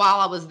up while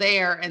I was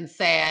there and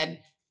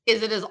said,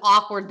 is it as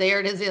awkward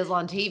there as it is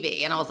on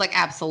TV? And I was like,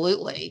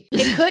 absolutely.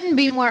 It couldn't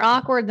be more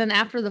awkward than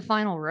after the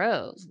final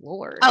rose.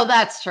 Lord. Oh,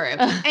 that's true.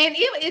 And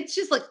it's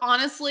just like,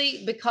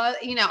 honestly, because,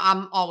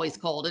 I'm always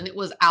cold and it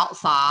was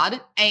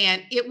outside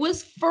and it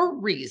was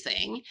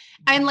freezing.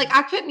 And like,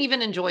 I couldn't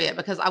even enjoy it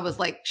because I was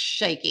like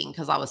shaking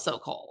because I was so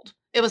cold.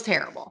 It was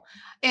terrible.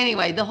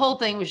 Anyway, the whole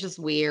thing was just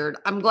weird.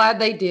 I'm glad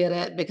they did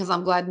it because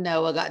I'm glad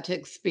Noah got to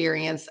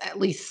experience at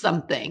least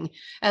something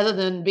other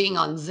than being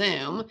on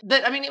Zoom.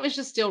 But I mean, it was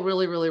just still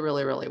really, really,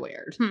 really, really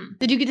weird.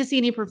 Did you get to see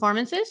any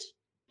performances?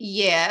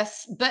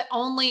 Yes, but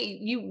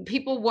only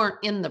people weren't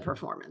in the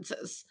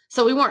performances.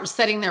 So we weren't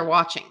sitting there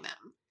watching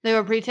them. They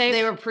were pre-taped?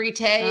 They were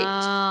pre-taped.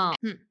 Oh.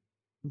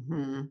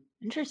 Mm-hmm.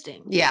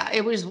 Interesting. Yeah,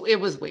 it was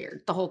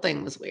weird. The whole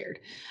thing was weird.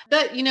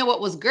 But you know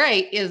what was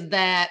great is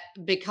that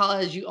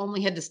because you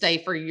only had to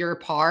stay for your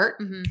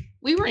part,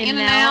 we were in and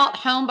out,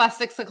 home by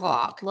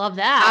 6:00. Love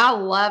that. I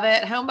love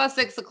it. Home by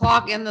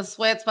 6:00, in the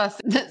sweats by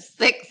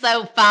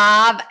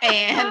 6:05,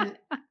 and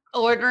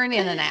ordering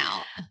in and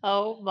out.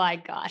 Oh my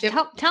gosh.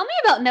 Tell me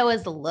about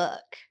Noah's look.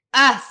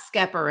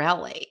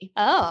 Schiaparelli.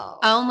 Oh.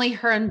 Only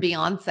her and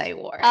Beyonce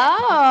wore it.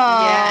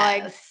 Oh,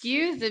 yes.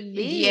 Excuse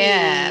me.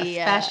 Yes,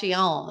 fashion.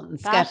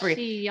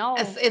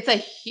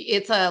 Schiaparelli.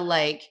 It's a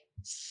like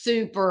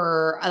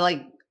super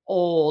like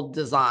old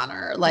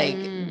designer. Like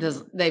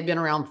they've been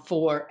around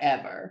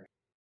forever.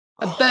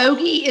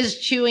 Bogey is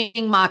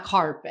chewing my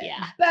carpet.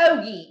 Yeah.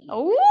 Bogey.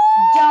 Ooh.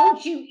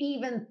 Don't you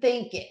even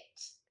think it.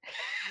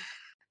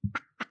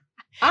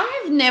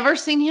 I've never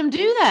seen him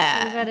do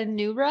that. Is that a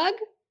new rug?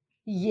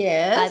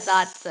 Yes. I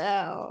thought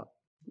so.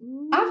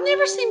 I've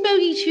never seen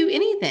Bogey chew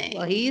anything.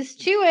 Well, he's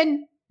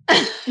chewing.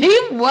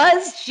 He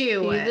was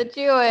chewing. He's a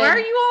chewing. Why are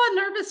you all a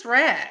nervous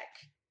wreck?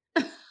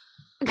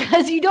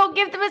 Because you don't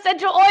give them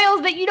essential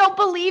oils that you don't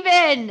believe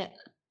in.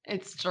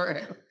 It's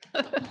true.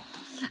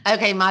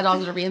 Okay, my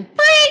dogs are being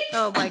freaked.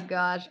 Oh my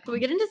gosh. Can we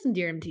get into some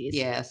Dear MTs?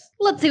 Yes.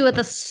 Let's see what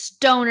the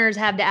stoners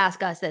have to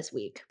ask us this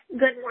week.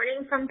 Good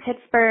morning from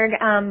Pittsburgh.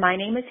 My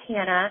name is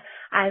Hannah.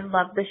 I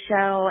love the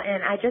show,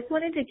 and I just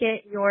wanted to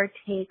get your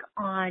take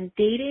on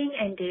dating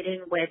and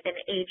dating with an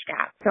age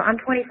gap. So I'm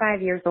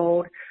 25 years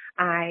old.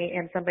 I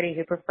am somebody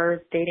who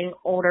prefers dating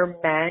older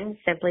men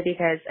simply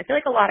because I feel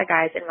like a lot of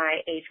guys in my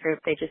age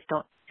group, they just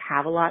don't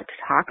have a lot to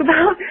talk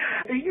about.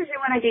 So usually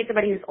when I date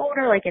somebody who's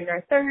older, like in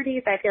their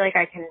 30s, I feel like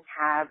I can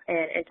have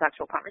an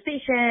intellectual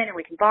conversation and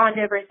we can bond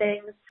over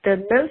things.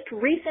 The most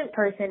recent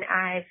person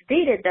I've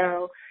dated,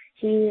 though,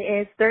 he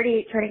is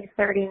 38, turning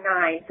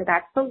 39, so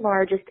that's the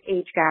largest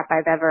age gap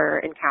I've ever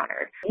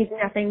encountered. He's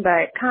nothing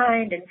but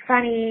kind and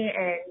funny,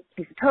 and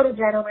he's a total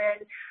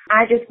gentleman.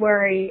 I just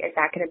worry, is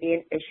that going to be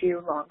an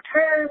issue long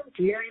term?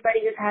 Do you know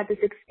anybody who's had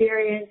this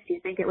experience? Do you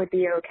think it would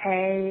be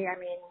okay? I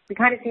mean, we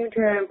kind of seem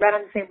to run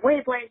on the same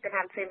wavelength and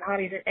have the same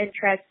hobbies and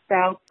interests,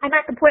 so I'm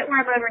at the point where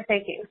I'm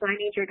overthinking, so I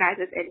need your guys'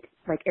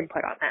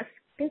 input on this.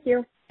 Thank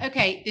you.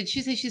 Okay, did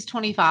she say she's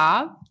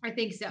 25? I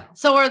think so.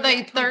 So are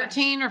they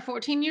 13 or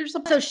 14 years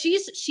apart? So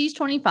she's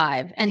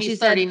 25 and He's she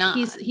said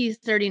 39. He's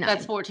 39.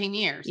 That's 14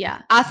 years.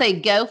 Yeah. I say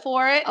go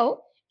for it.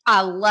 Oh.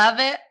 I love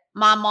it.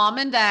 My mom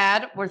and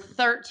dad were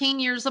 13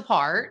 years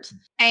apart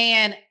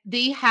and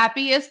the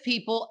happiest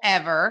people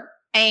ever.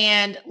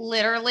 And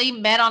literally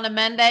met on a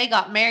Monday,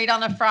 got married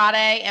on a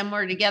Friday, and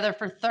were together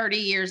for 30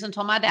 years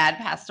until my dad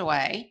passed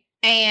away.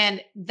 And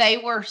they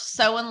were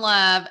so in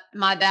love.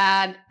 My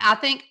dad, I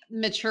think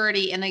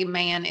maturity in a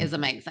man is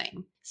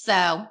amazing.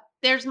 So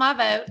there's my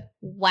vote.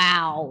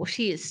 Wow.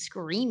 She is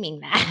screaming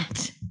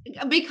that.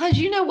 Because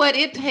you know what?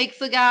 It takes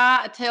a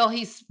guy until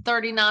he's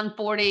 39,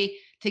 40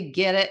 to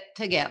get it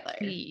together.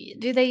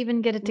 Do they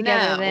even get it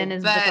together then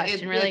is the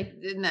question, really?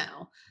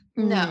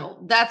 No,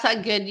 that's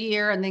a good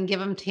year, and then give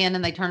them 10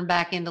 and they turn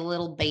back into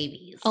little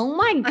babies. Oh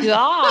my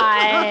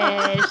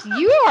gosh.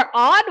 You are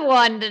on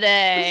one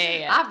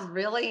today. I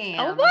really am.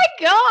 Oh my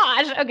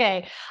gosh.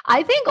 Okay.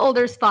 I think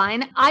older's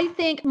fine. I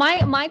think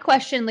my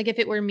question, like if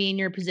it were me in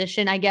your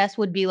position, I guess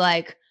would be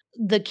like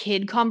the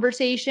kid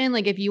conversation.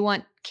 Like if you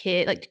want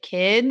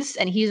kids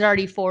and he's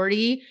already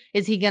 40,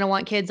 is he going to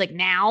want kids like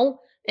now?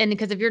 And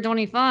because if you're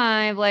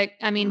 25, like,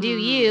 I mean, do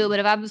you? But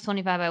if I was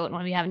 25, I wouldn't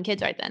want to be having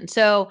kids right then.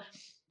 So,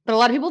 but a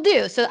lot of people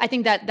do. So I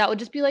think that would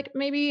just be like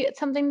maybe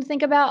something to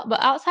think about.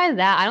 But outside of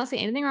that, I don't see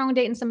anything wrong with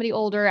dating somebody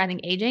older. I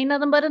think age ain't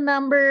nothing but a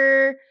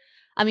number.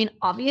 I mean,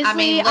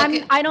 obviously,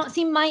 I don't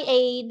see my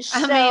age.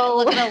 I mean,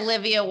 look at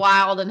Olivia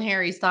Wilde and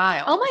Harry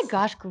Styles. Oh my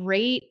gosh,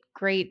 great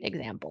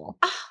example.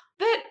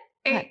 But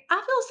I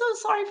feel so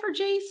sorry for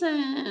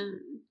Jason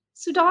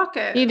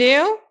Sudeikis. You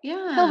do?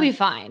 Yeah. He'll be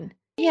fine.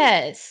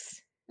 Yes.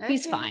 Okay.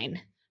 He's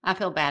fine. I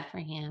feel bad for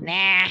him.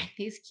 Nah.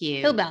 He's cute.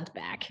 He'll bounce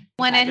back.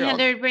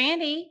 1-800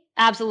 Brandy.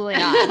 Absolutely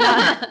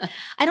not.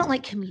 I don't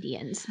like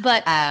comedians,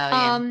 but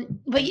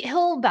but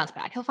he'll bounce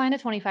back. He'll find a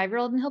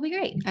 25-year-old and he'll be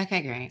great.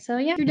 Okay, great. So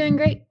yeah, you're doing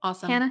great.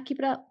 Awesome. Hannah, keep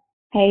it up.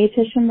 Hey,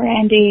 Tish and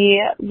Brandy.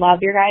 Love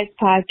your guys'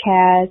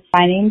 podcast.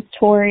 My name's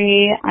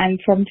Tori. I'm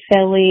from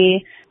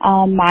Philly.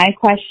 My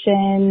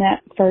question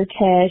for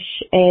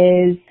Tish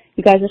is,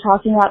 you guys are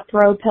talking about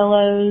throw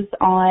pillows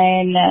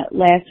on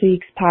last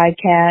week's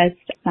podcast.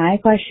 My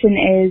question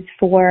is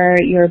for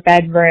your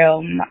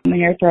bedroom, when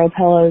your throw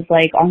pillows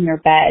like on your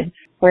bed.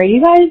 Where do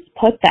you guys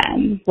put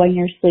them when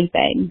you're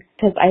sleeping?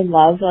 Because I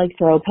love like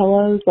throw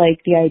pillows, like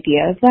the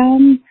idea of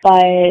them,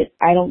 but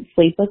I don't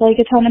sleep with like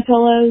a ton of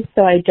pillows,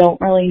 so I don't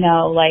really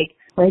know like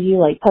where do you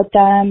like put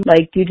them?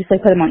 Like, do you just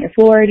like put them on your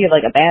floor? Do you have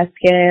like a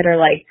basket, or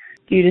like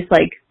do you just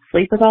like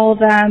sleep with all of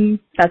them?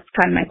 That's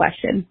kind of my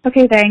question.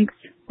 Okay, thanks.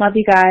 Love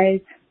you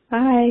guys.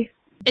 Bye.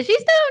 Is she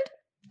stoned?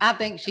 I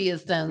think she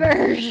is stoned.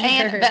 For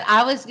sure. But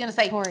I was gonna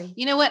say, Tori.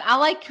 you know what? I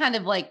like kind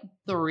of like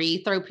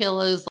 3 throw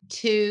pillows,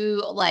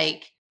 2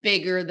 like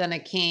bigger than a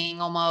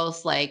king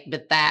almost, like,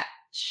 but that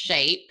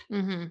shape.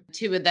 Mm-hmm.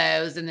 2 of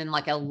those, and then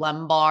like a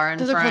lumbar in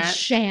Those front. are called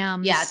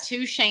shams. Yeah,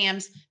 2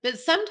 shams. But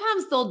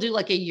sometimes they'll do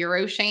like a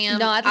Euro sham.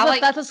 No,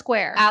 that's a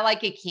square. I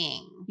like a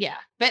king. Yeah.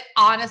 But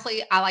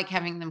honestly, I like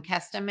having them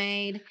custom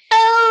made.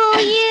 Oh,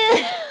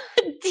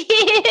 you do.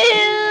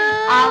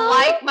 I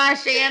like my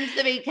shams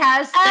to be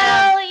custom.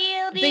 Oh,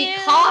 you do.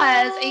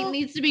 Because it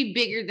needs to be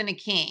bigger than a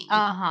king.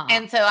 Uh-huh.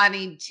 And so I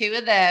need 2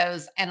 of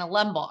those and a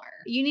lumbar.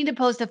 You need to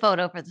post a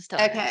photo for the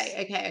stoners.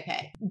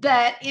 Okay.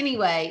 But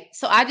anyway,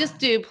 so I just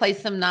do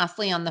place them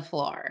nicely on the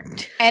floor.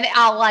 And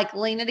I'll like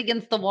lean it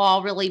against the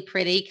wall really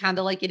pretty, kind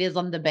of like it is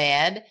on the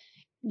bed.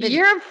 But,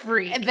 you're a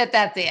freak. But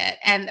that's it.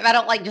 And I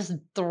don't like just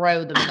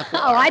throw them on the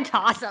floor. Oh, I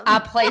toss them. I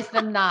place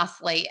them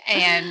nicely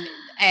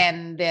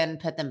and then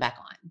put them back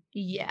on.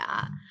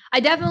 Yeah.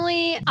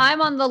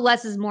 I'm on the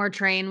less is more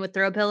train with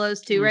throw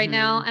pillows too right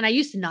now. And I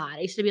used to not.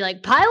 I used to be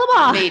like, pile them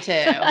on. Me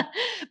too.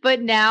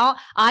 But now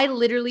I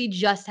literally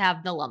just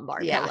have the lumbar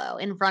pillow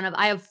in front of,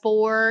 I have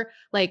 4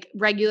 like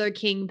regular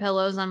king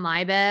pillows on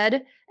my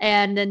bed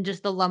and then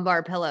just the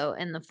lumbar pillow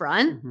in the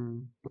front.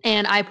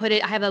 And I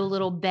have a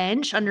little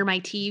bench under my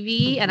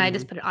TV and I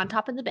just put it on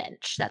top of the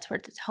bench. That's where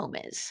its home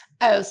is.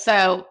 Oh,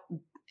 so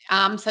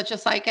I'm such a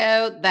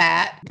psycho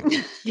that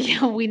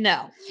yeah, we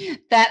know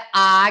that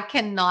I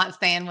cannot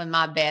stand when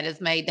my bed is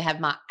made to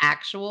have my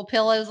actual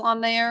pillows on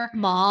there.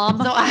 Mom.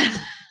 So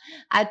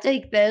I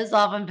take those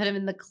off and put them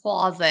in the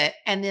closet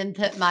and then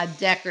put my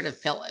decorative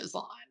pillows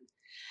on.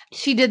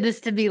 She did this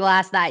to me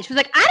last night. She was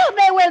like, I don't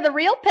know where the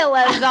real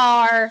pillows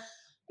are.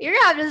 You're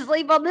going to have to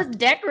sleep on this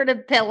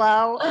decorative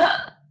pillow.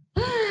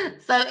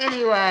 So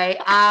anyway,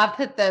 I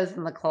put those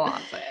in the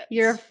closet.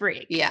 You're a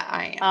freak. Yeah,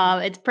 I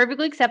am. It's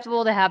perfectly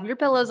acceptable to have your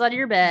pillows on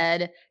your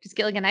bed. Just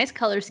get like a nice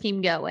color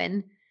scheme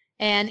going.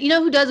 And you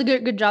know who does a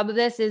good job of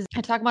this is,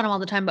 I talk about them all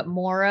the time, but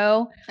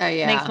Moro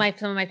makes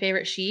some of my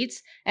favorite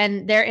sheets.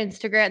 And their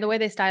Instagram, the way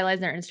they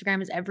stylize their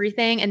Instagram is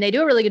everything. And they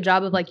do a really good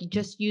job of like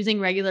just using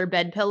regular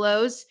bed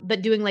pillows,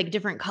 but doing like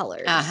different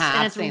colors.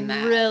 And it's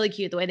really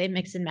cute the way they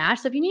mix and match.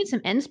 So if you need some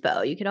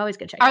inspo, you could always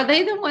go check it out. Are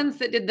they the ones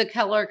that did the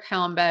color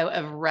combo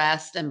of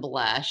Rest and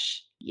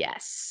Blush?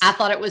 Yes. I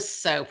thought it was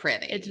so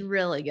pretty. It's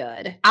really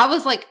good. I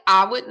was like,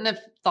 I wouldn't have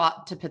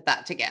thought to put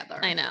that together.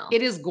 I know.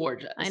 It is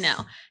gorgeous. I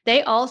know.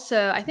 They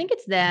also, I think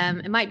it's them,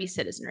 it might be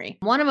Citizenry.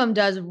 One of them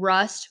does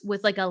rust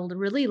with like a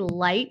really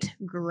light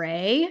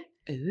gray.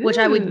 Ooh. Which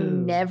I would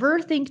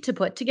never think to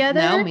put together.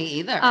 No, me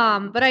either.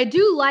 But I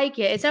do like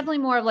it. It's definitely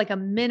more of like a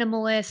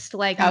minimalist,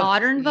 like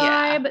modern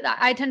vibe. Yeah.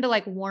 I tend to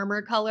like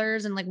warmer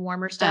colors and like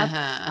warmer stuff.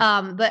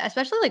 But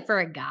especially like for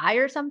a guy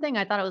or something,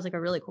 I thought it was like a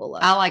really cool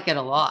look. I like it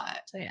a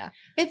lot. So yeah.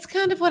 It's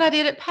kind of what I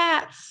did at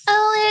Pat's.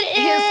 Oh, it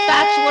is. His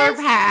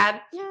bachelor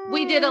pad.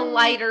 We did a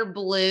lighter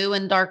blue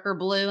and darker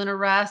blue and a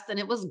rust, and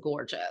it was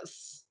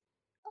gorgeous.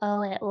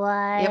 Oh, it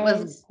was. It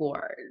was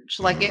gorgeous.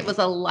 Like it was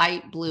a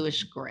light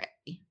bluish gray.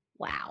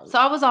 Wow. So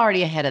I was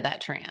already ahead of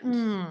that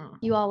trend.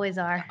 You always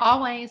are.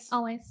 Always.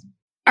 All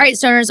right,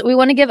 stoners, we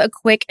want to give a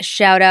quick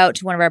shout out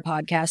to one of our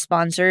podcast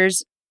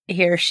sponsors.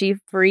 Here she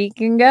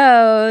freaking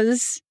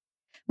goes.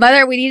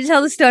 Mother, we need to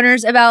tell the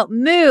stoners about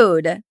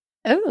Mood.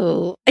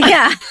 Oh.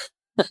 Yeah.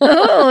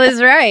 Oh, is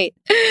right.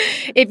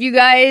 If you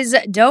guys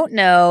don't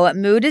know,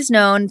 Mood is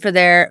known for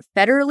their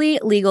federally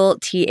legal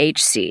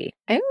THC.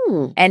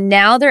 Ooh. And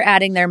now they're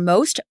adding their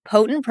most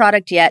potent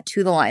product yet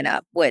to the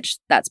lineup, which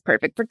that's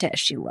perfect for Tish.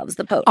 She loves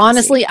the potency.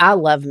 Honestly, I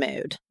love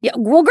Mood. Yeah,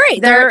 well,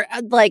 great. They're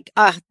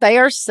they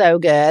are so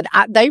good.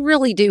 They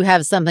really do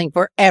have something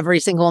for every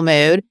single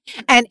mood.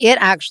 And it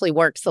actually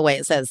works the way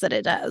it says that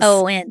it does.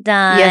 Oh, it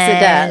does. Yes, it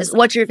does.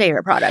 What's your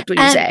favorite product, would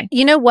you say?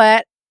 You know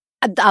what?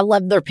 I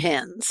love their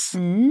pens.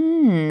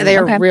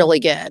 They're really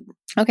good.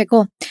 Okay,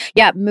 cool.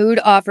 Yeah, Mood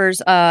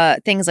offers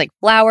things like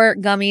flour,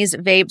 gummies,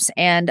 vapes,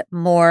 and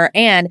more.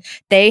 And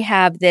they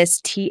have this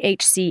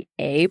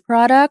THCA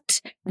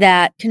product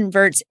that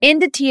converts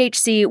into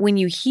THC when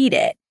you heat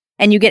it,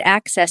 and you get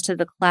access to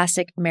the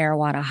classic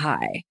marijuana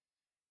high.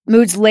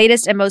 Mood's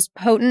latest and most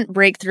potent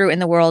breakthrough in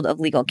the world of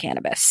legal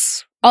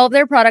cannabis. All of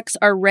their products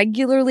are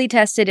regularly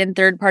tested in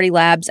third-party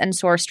labs and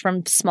sourced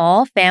from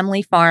small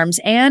family farms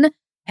and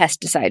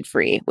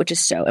pesticide-free, which is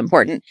so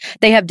important.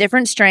 They have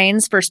different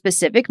strains for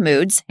specific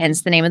moods,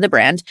 hence the name of the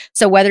brand.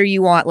 So whether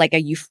you want like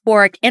a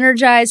euphoric,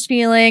 energized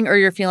feeling or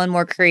you're feeling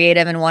more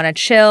creative and want to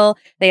chill,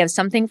 they have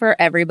something for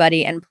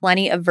everybody and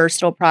plenty of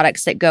versatile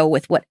products that go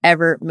with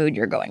whatever mood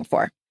you're going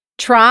for.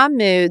 Try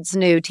Mood's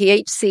new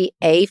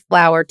THCA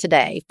flower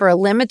today. For a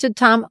limited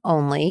time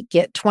only,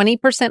 get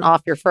 20%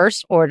 off your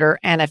first order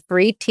and a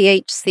free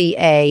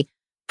THCA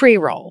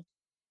pre-roll.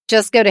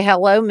 Just go to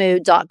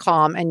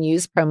hellomood.com and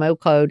use promo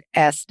code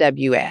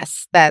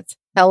SWS. That's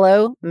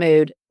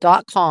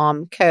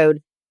hellomood.com,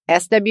 code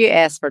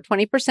SWS for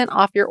 20%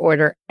 off your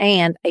order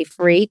and a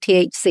free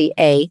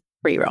THCA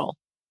pre-roll.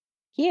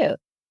 Cute.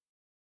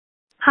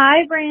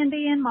 Hi,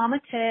 Brandy and Mama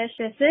Tish.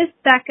 This is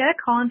Becca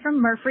calling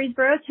from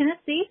Murfreesboro,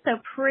 Tennessee, so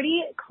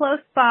pretty close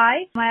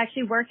by. I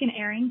actually work in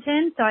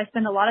Arrington, so I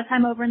spend a lot of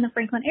time over in the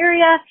Franklin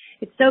area.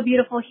 It's so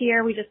beautiful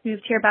here. We just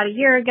moved here about a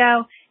year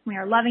ago. We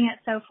are loving it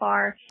so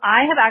far.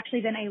 I have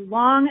actually been a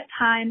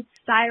long-time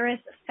Cyrus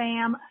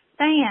fan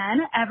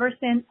ever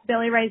since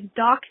Billy Ray's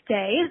Doc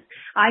days.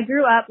 I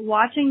grew up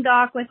watching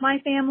Doc with my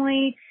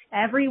family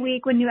every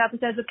week when new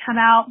episodes would come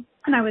out.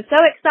 And I was so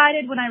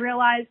excited when I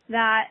realized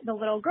that the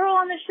little girl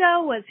on the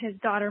show was his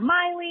daughter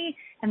Miley,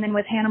 and then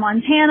with Hannah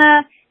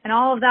Montana and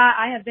all of that.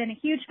 I have been a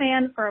huge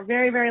fan for a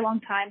very, very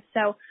long time.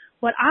 So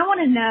what I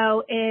want to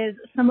know is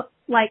some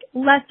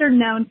lesser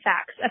known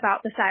facts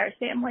about the Cyrus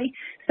family.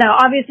 So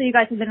obviously you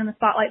guys have been in the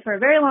spotlight for a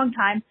very long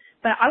time,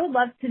 but I would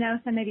love to know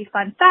some maybe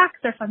fun facts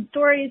or fun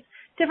stories,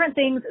 different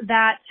things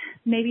that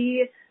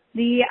maybe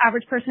the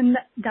average person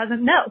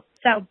doesn't know.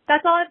 So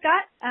that's all I've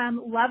got.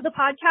 Love the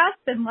podcast.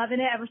 Been loving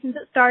it ever since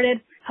it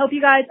started. Hope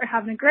you guys are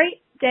having a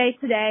great day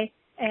today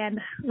and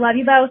love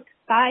you both.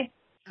 Bye.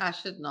 I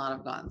should not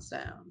have gotten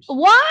stoned.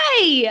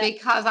 Why?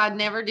 Because I'd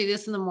never do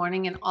this in the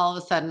morning and all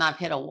of a sudden I've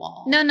hit a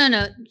wall. No.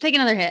 Take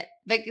another hit.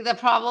 The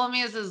problem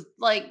is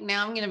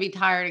now I'm going to be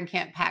tired and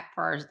can't pack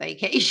for our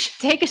vacation.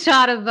 Take a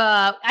shot of,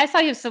 I saw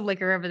you have some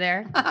liquor over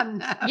there. No.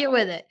 Get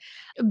with it.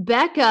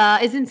 Becca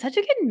is in such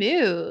a good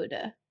mood.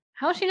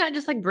 How is she not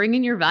just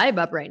bringing your vibe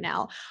up right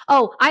now?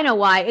 Oh, I know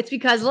why. It's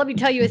because, let me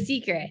tell you a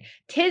secret.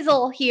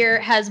 Tizzle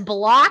here has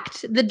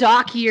blocked the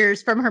Doc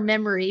years from her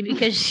memory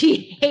because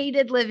she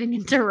hated living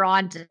in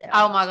Toronto.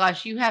 Oh my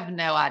gosh, you have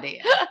no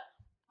idea.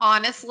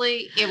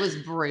 Honestly, it was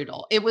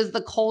brutal. It was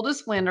the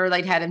coldest winter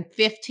they'd had in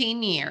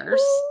 15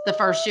 years, the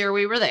first year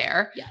we were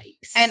there.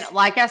 Yikes. And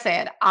like I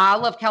said, I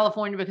love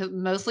California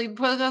mostly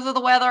because of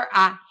the weather.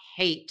 I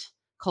hate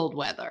cold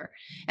weather.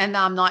 And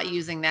I'm not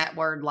using that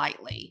word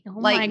lightly. Oh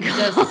my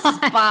God.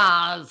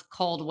 Despise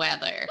cold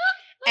weather.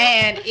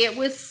 And it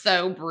was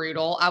so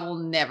brutal. I will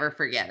never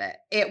forget it.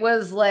 It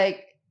was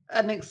like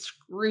an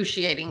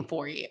excruciating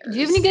 4 years. Do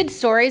you have any good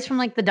stories from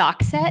the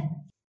Doc set?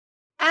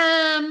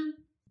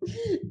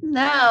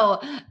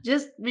 No.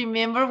 Just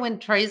remember when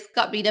Trace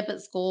got beat up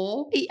at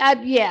school?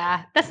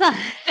 Yeah. That's not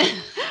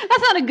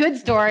a good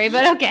story,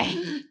 but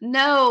okay.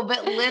 No,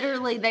 but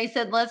literally they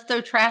said, let's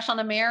throw trash on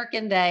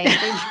American Day.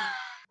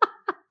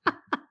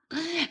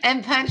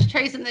 And punched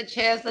Trace in the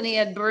chest and he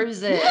had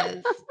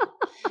bruises.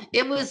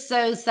 It was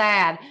so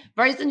sad.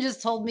 Bryson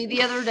just told me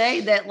the other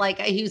day that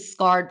he was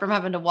scarred from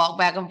having to walk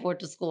back and forth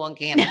to school in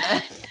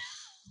Canada.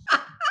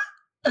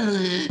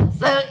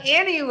 So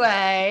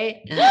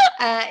anyway,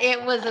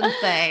 it was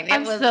insane.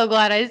 I'm so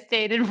glad I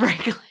stayed in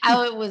Franklin.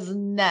 Oh, it was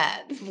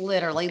nuts.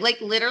 Literally.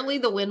 Literally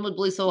the wind would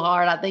blow so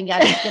hard I think I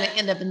was going to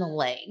end up in the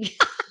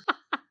lake.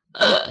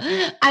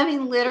 I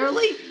mean,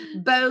 literally,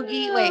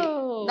 Bogey. Wait,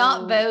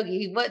 not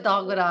Bogey. What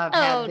dog would I have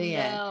had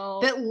then? No.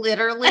 But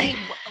literally,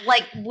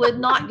 would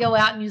not go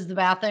out and use the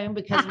bathroom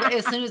because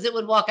as soon as it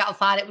would walk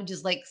outside, it would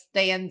just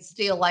stand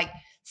still,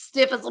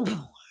 stiff as a board.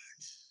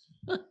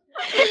 Because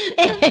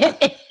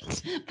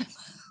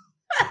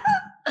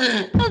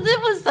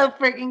it was so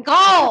freaking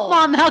cold.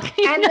 Mom, how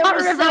can you not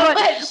remember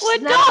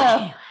what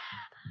dog?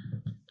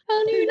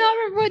 How do you not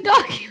remember what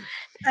dog you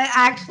had?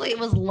 Actually, it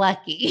was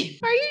Lucky.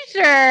 Are you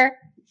sure?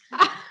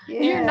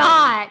 Yeah. You're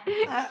not.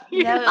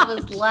 It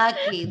was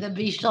Lucky, the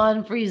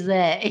Bichon Frise.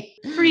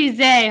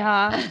 Frise,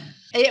 huh?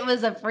 It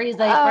was a Frise. Oh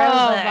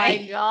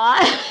my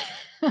God.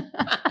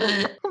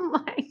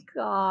 Oh my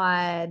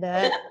God.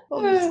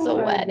 I'm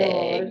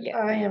sweating. gosh,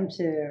 I am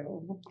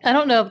too. I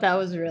don't know if that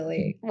was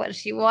really what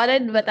she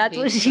wanted, but that's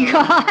Be what she so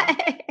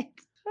got.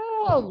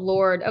 Oh,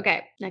 Lord.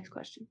 Okay, next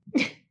question.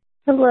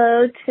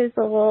 Hello,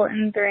 Tizzle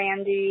and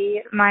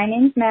Brandy. My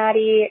name's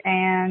Maddie,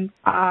 and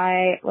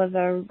I was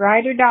a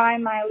ride or die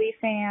Miley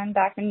fan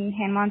back when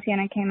Hannah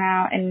Montana came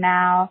out, and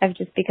now I've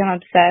just become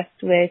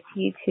obsessed with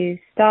U2's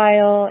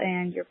style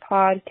and your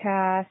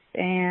podcast,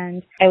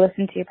 and I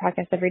listen to your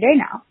podcast every day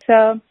now.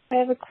 So I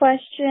have a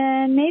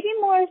question, maybe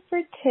more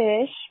for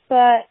Tish,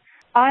 but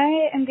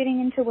I am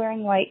getting into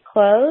wearing white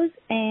clothes,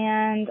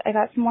 and I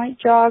got some white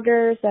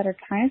joggers that are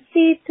kind of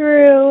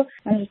see-through.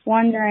 I'm just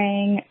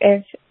wondering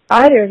if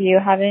either of you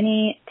have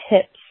any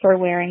tips for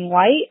wearing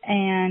white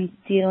and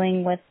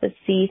dealing with the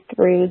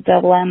see-through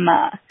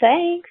dilemma.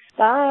 Thanks.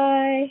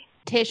 Bye.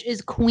 Tish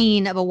is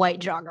queen of a white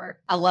jogger.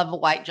 I love a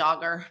white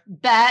jogger.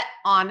 But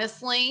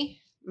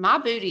honestly, my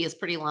booty is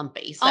pretty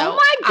lumpy. So Oh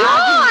my I do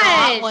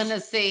gosh. not want to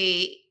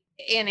see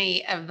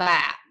any of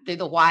that through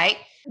the white.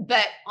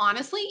 But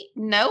honestly,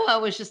 Noah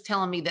was just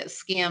telling me that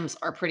Skims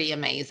are pretty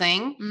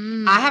amazing.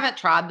 I haven't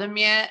tried them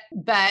yet,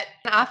 but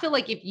I feel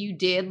like if you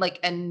did like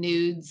a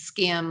nude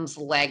Skims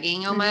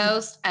legging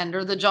almost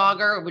under the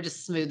jogger, it would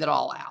just smooth it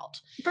all out.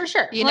 For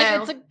sure. You like,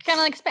 know? it's kind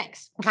of like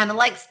Spanx. Kind of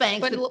like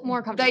Spanx, But a little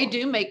more comfortable. They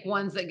do make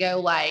ones that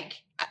go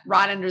like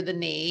right under the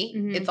knee.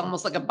 Mhm. It's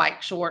almost like a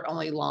bike short,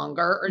 only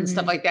longer and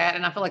stuff like that.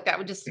 And I feel like that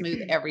would just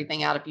smooth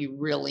everything out if you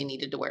really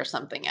needed to wear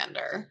something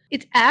under.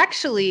 It's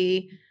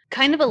actually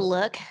kind of a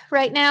look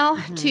right now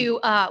to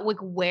like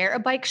wear a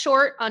bike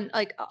short on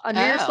like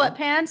under your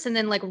sweatpants and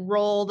then like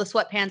roll the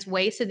sweatpants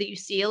waist so that you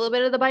see a little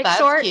bit of the bike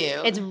short.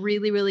 Cute. It's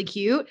really, really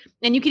cute.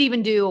 And you could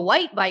even do a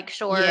white bike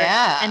short.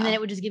 Yeah. And then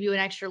it would just give you an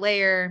extra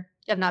layer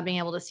of not being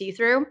able to see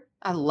through.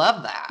 I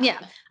love that. Yeah.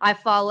 I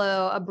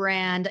follow a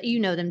brand, you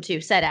know them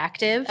too, Set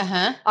Active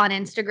on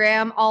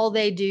Instagram. All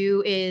they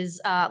do is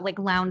like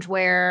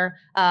loungewear,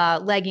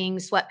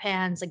 leggings,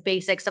 sweatpants, like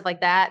basic stuff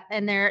like that.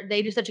 And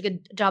they do such a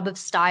good job of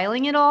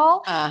styling it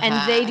all.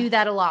 And they do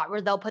that a lot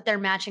where they'll put their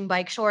matching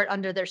bike short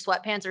under their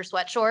sweatpants or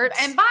sweat shorts.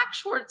 And bike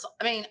shorts,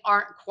 I mean,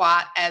 aren't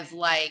quite as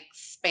like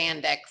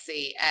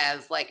spandexy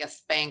as like a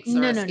Spanx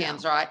or a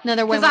Skims, right? No,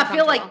 they're way more Because I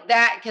feel comfortable. like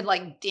that could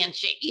like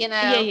dent you, you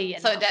know? Yeah.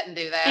 So it doesn't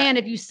do that. And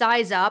if you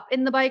size up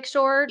in the bike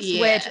shorts,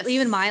 which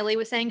even Miley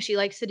was saying she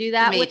likes to do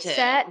that with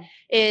Set,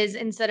 is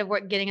instead of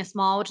getting a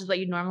small, which is what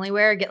you'd normally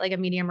wear, get like a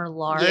medium or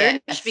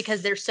large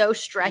because they're so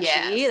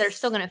stretchy. They're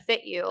still going to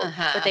fit you,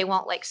 but they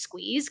won't like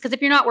squeeze. Because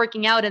if you're not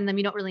working out in them,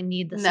 you don't really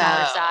need the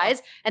smaller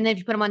size. And then if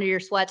you put them under your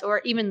sweats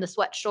or even the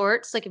sweat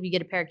shorts, like if you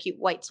get a pair of cute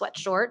white sweat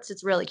shorts,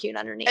 it's really cute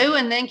underneath. Oh,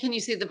 and then can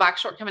you see the bike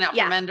short coming out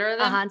from under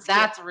them?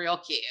 That's real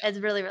cute. It's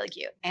really, really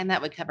cute. And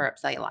that would cover up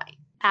cellulite.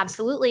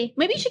 Absolutely.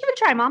 Maybe you should give it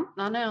a try, Mom.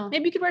 I know.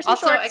 Maybe you could wear some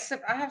also, shorts.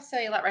 except I have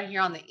cellulite right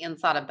here on the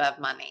inside above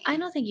my knee. I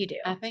don't think you do.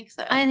 I think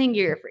so. I think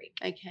you're a freak.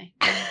 Okay.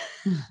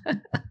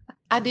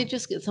 I did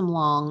just get some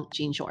long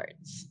jean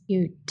shorts.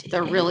 You did.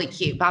 They're really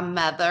cute by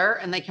Mother,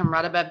 and they come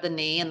right above the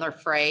knee, and they're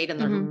frayed,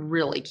 and they're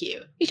really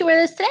cute. You should wear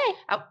this today.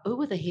 Oh,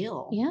 with a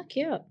heel. Yeah,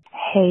 cute.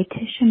 Hey,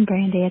 Tish and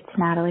Brandy, it's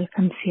Natalie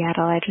from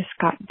Seattle. I just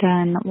got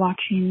done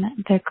watching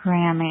the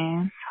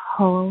Grammys.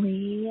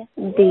 Holy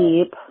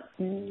deep.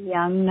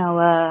 Young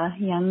Noah,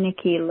 young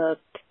Nikki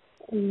looked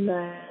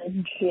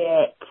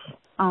legit.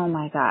 Oh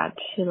my God,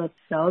 she looked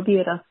so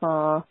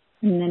beautiful.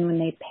 And then when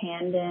they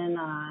panned in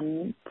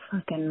on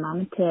fucking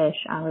Mama Tish,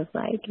 I was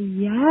like,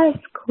 yes,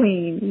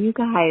 queen, you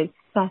guys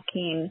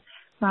fucking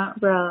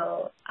front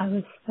row. I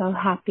was so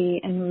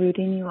happy and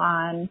rooting you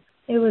on.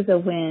 It was a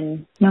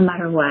win, no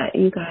matter what.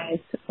 You guys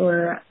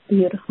were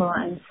beautiful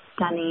and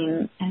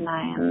stunning, and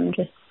I am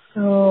just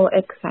so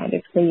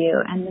excited for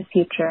you and the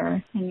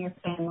future and your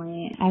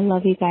family. I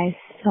love you guys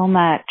so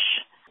much.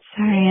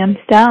 Sorry, I'm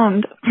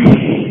stoned.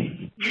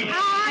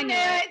 I knew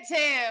it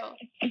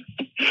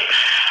too.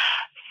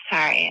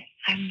 Sorry,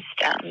 I'm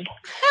stoned.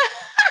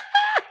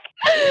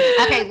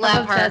 Okay,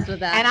 love her.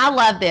 With that. And I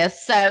love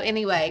this. So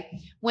anyway,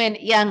 when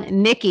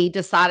young Nikki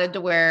decided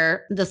to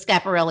wear the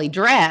Schiaparelli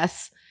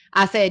dress,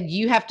 I said,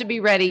 you have to be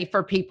ready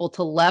for people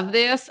to love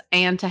this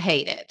and to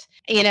hate it,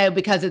 you know,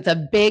 because it's a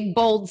big,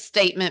 bold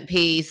statement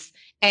piece.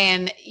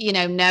 And, you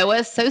know,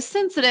 Noah's so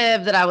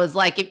sensitive that I was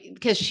like,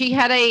 because she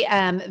had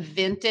a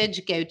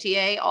vintage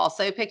Gautier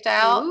also picked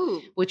out,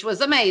 which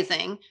was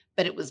amazing,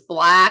 but it was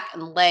black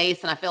and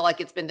lace. And I feel like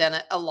it's been done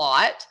a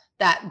lot,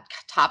 that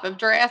type of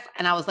dress.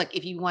 And I was like,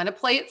 if you want to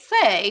play it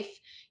safe,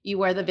 you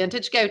wear the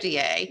vintage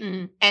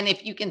Gautier. And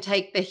if you can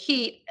take the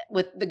heat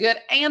with the good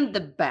and the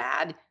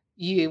bad,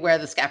 you wear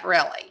the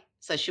Schiaparelli.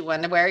 So she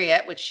wanted to wear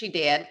it, which she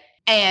did.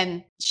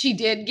 And she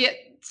did get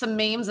some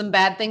memes and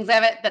bad things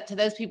of it. But to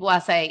those people, I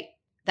say,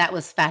 that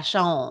was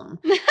fashion.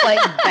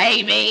 Like,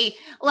 baby.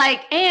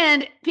 Like,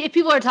 and if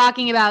people are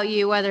talking about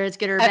you, whether it's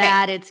good or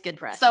bad, it's good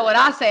press. So what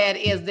I said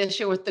is this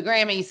year with the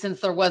Grammys, since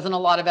there wasn't a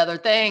lot of other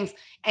things,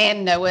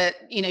 and Noah,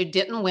 you know,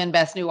 didn't win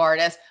Best New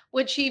Artist,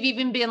 would she have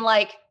even been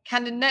like,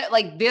 kind of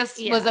like this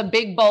was a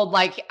big, bold,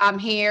 like, I'm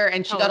here,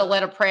 and she got a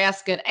letter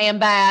press, good and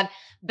bad.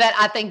 But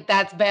I think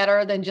that's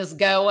better than just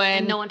going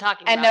And no one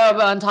talking and about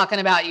no one talking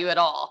about you at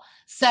all.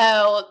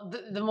 So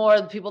the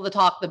more people that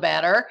talk, the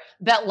better.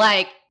 But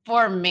like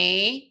for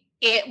me,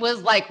 it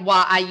was like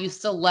why I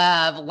used to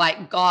love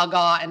like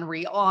Gaga and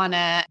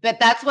Rihanna. But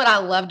that's what I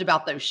loved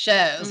about those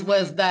shows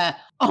was the,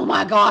 oh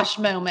my gosh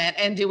moment.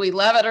 And do we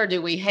love it or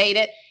do we hate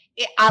it?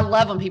 I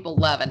love when people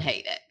love and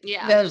hate it.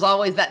 Yeah. There's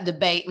always that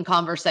debate and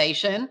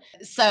conversation.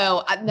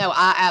 So no,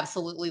 I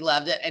absolutely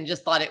loved it and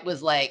just thought it was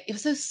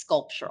so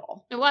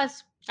sculptural. It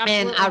was.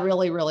 Absolutely. And I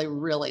really, really,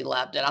 really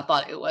loved it. I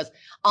thought it was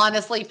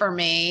honestly for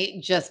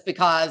me, just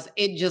because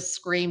it just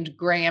screamed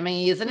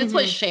Grammys and it's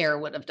what Cher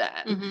would have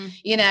done,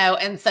 you know?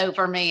 And so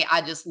for me,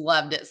 I just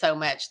loved it so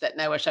much that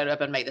Noah showed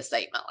up and made a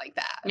statement like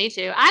that. Me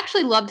too. I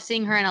actually loved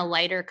seeing her in a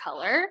lighter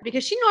color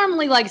because she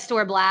normally likes to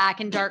wear black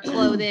and dark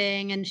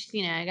clothing and she's,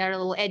 got her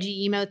little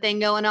edgy emo thing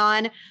going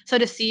on. So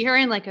to see her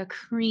in like a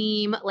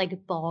cream,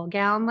 like ball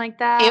gown like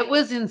that. It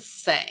was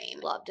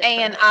insane. Loved it.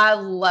 And I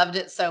loved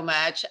it so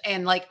much.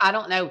 And like, I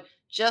don't know,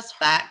 just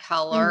that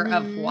color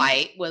of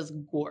white was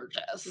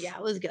gorgeous. Yeah,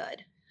 it was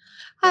good.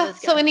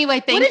 So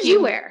anyway, thank you. What did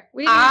you wear?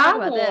 We didn't talk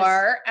about this.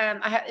 I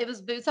wore, it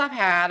was boots I've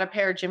had, a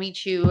pair of Jimmy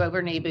Choo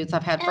over knee boots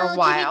I've had for a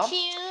while.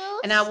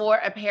 And I wore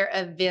a pair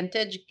of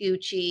vintage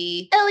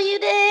Gucci. Oh, you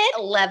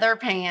did? Leather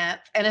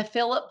pants and a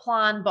Philip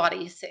Plein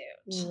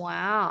bodysuit.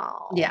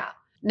 Wow. Yeah.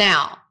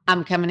 Now,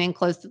 I'm coming in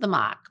close to the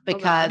mic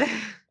because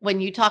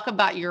when you talk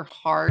about your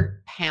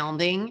heart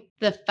pounding,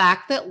 the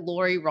fact that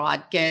Lori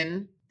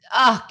Rodkin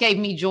gave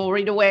me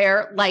jewelry to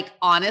wear, like,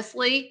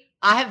 honestly,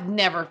 I have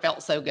never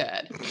felt so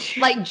good.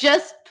 Like,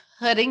 just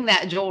putting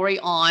that jewelry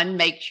on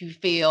makes you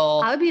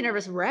feel. I would be a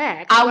nervous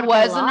wreck. I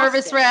was a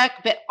nervous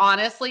wreck, but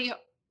honestly,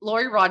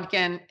 Lori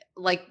Rodkin,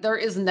 like, there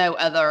is no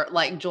other,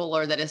 like,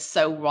 jeweler that is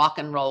so rock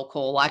and roll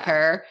cool like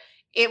her.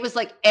 It was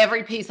like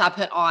every piece I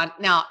put on.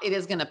 Now, it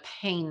is going to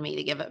pain me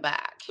to give it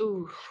back.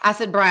 Ooh. I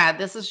said, Brad,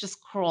 this is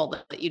just cruel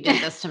that you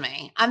did this to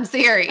me. I'm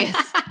serious.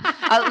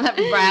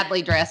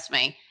 Bradley dressed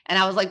me. And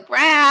I was like,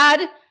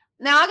 Brad,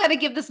 now I got to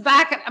give this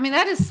back. I mean,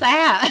 that is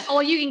sad. Oh,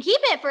 you can keep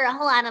it for a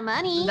whole lot of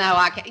money. No,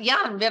 I can't. Yeah,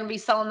 I'm going to be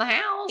selling the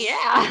house.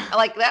 Yeah.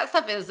 Like that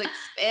stuff is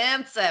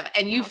expensive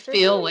and you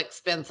feel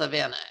expensive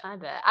in it. I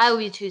bet. I would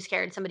be too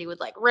scared somebody would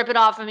like rip it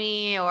off of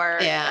me or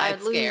I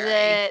would lose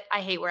it.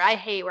 I hate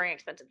wearing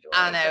expensive jewelry.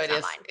 I know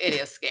it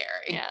is scary.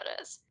 Yeah,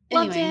 it is.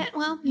 Anyway, loved it.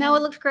 Well, Noah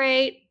looks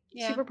great.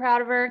 Yeah. Super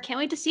proud of her. Can't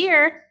wait to see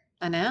her.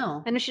 I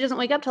know. I know she doesn't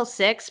wake up till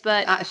 6,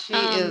 but she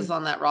is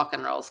on that rock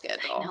and roll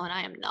schedule. I know, and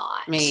I am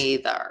not. Me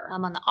either.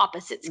 I'm on the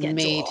opposite schedule.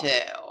 Me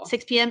too.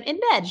 6 p.m. in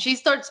bed. She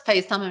starts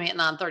FaceTiming me at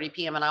 9:30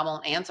 p.m. and I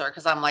won't answer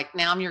because I'm like,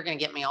 now you're going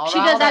to get me all She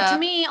does that to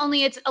me,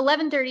 only it's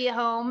 11:30 at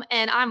home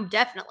and I'm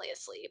definitely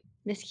asleep.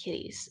 Miss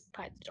Kitty's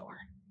by the door.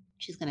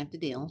 She's going to have to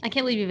deal. I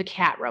can't believe you have a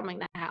cat roaming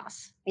the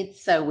house.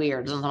 It's so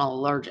weird. I'm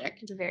allergic.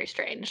 It's very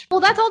strange. Well,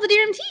 that's all the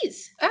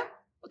DRMTs. Oh,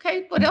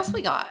 okay. What else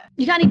we got?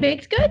 You got any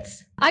baked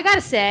goods? I got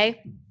to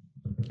say,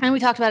 and we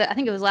talked about it, I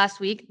think it was last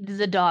week,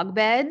 the dog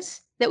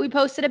beds that we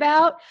posted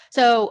about.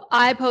 So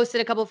I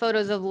posted a couple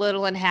photos of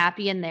Little and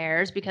Happy in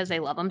theirs because they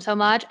love them so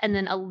much. And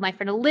then my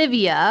friend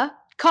Olivia,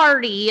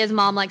 Cardi, as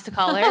mom likes to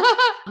call her,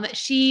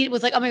 she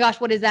was like, oh my gosh,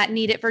 what is that?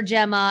 Need it for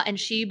Gemma. And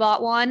she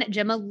bought one.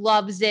 Gemma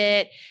loves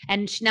it.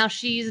 And now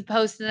she's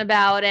posting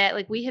about it.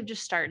 Like we have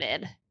just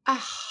started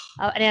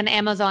an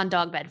Amazon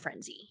dog bed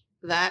frenzy.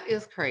 That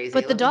is crazy.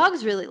 But the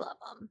dogs really love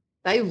them.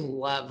 They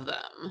love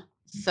them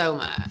so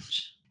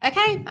much.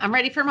 Okay, I'm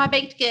ready for my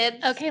baked goods.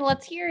 Okay,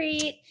 let's hear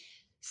it.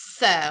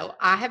 So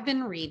I have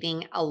been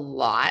reading a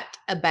lot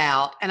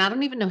about, and I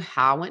don't even know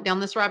how I went down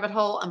this rabbit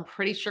hole. I'm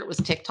pretty sure it was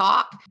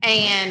TikTok.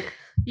 And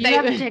you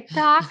have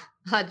TikTok?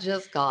 I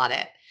just got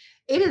it.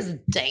 It is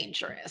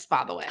dangerous,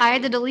 by the way. I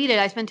had to delete it.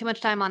 I spent too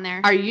much time on there.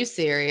 Are you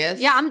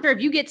serious? Yeah, I'm sure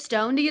if you get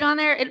stoned to get on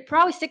there, it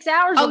probably 6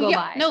 hours will go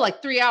by. No,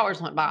 like 3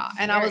 hours went by.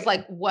 And I was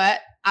like, what?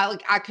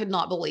 I could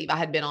not believe I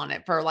had been on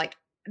it for like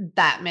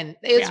that many.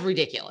 It's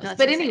ridiculous. No,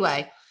 but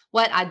anyway,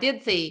 what I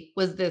did see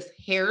was this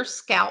hair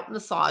scalp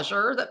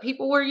massager that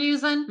people were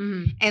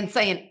using and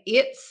saying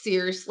it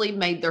seriously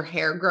made their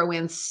hair grow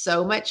in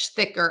so much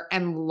thicker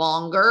and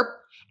longer.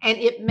 And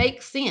it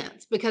makes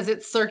sense because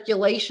it's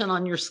circulation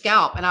on your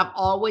scalp. And I've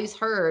always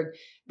heard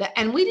that,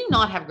 and we do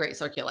not have great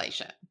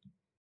circulation.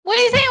 What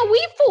are you saying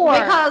we for?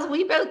 Because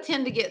we both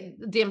tend to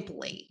get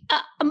dimply.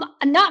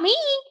 Not me.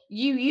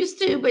 You used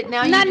to, but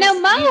now not you no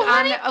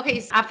more. Okay,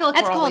 so I feel like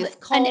that's we're called always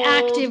cold. An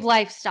active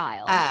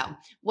lifestyle. Oh,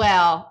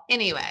 well,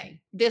 anyway,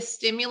 this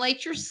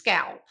stimulates your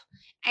scalp.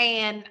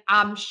 And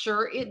I'm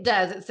sure it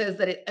does. It says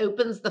that it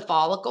opens the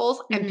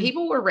follicles and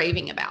people were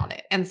raving about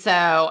it. And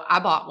so I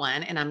bought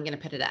one and I'm going to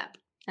put it up.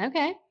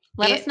 Okay.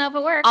 Let us know if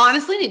it works.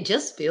 Honestly, it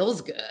just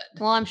feels good.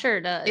 Well, I'm sure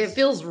it does. It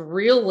feels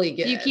really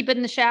good. Do you keep it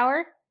in the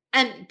shower?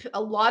 And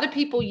a lot of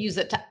people use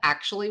it to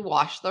actually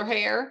wash their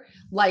hair.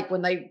 Like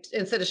when they,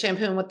 instead of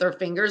shampooing with their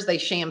fingers, they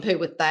shampoo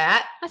with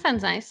that. That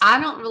sounds nice. I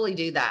don't really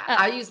do that.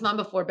 I use mine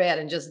before bed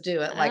and just do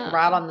it like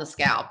right on the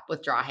scalp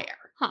with dry hair.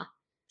 Huh.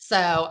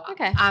 So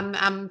Okay.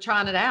 I'm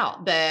trying it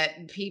out,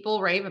 but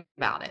people rave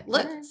about it.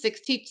 Look, Alright.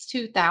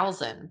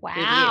 62,000 Wow.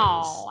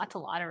 reviews. That's a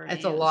lot of reviews.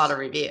 It's a lot of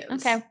reviews.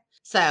 Okay.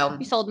 So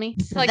You sold me.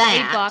 It's like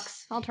that-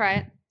 $8. I'll try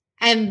it.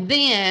 And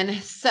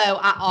then, so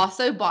I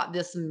also bought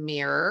this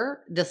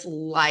mirror, this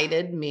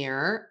lighted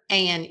mirror,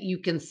 and you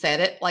can set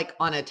it like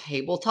on a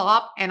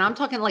tabletop. And I'm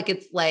talking like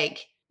it's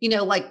like,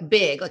 like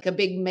big, like a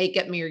big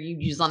makeup mirror you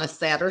use on a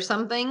set or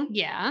something.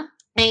 Yeah.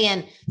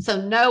 And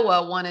so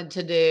Noah wanted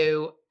to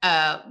do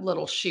a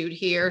little shoot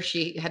here.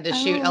 She had to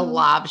shoot a Oh,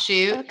 live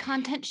shoot. A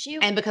content shoot.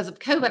 And because of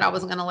COVID, I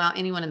wasn't going to allow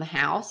anyone in the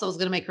house. So I was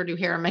going to make her do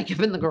hair and makeup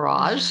in the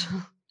garage.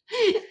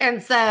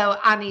 And so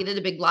I needed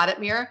a big lighted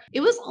mirror.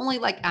 It was only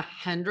like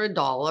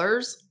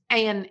 $100.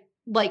 And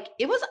like,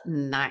 it was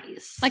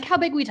nice. Like how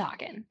big we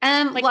talking?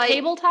 Like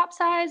tabletop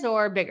size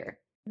or bigger?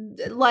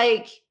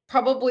 Like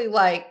probably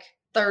like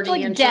 30 So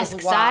like inches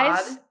desk wide.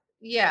 size?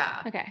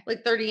 Yeah. Okay.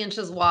 Like 30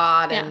 inches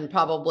wide Yeah. and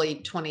probably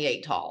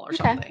 28 tall or Okay.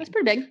 something. That's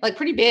pretty big. Like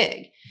pretty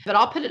big. But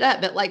I'll put it up.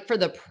 But like for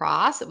the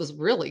price, it was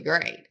really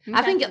great. I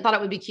Okay. thought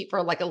it would be cute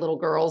for like a little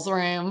girl's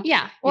room.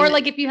 Yeah. Or know-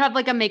 like if you have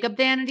like a makeup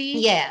vanity.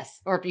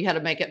 Yes. Or if you had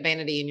a makeup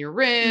vanity in your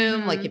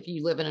room, like Mhm. if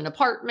you live in an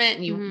apartment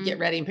and you Mhm. get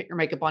ready and put your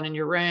makeup on in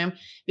your room,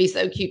 be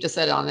so cute to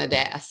set it on a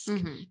desk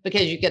Mhm.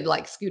 because you could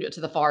like scoot it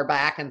to the far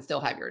back and still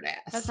have your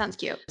desk. That sounds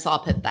cute. So I'll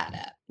put that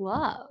up.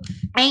 Love.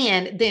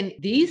 And then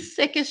the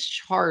sickest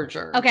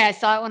charger. Okay, I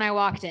saw it when I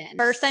walked in.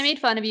 First, I made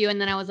fun of you, and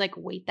then I was like,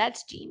 wait,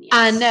 that's genius.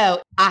 I know.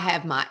 I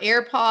have my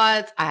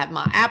AirPods, I have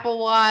my Apple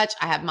Watch,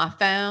 I have my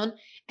phone,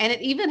 and it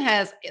even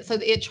has, so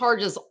it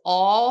charges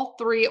all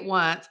three at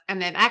once.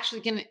 And it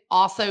actually can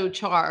also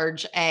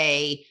charge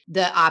the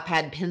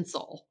iPad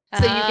pencil.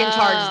 So you can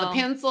charge the Oh.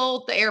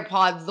 pencil, the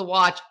AirPods, the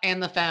watch,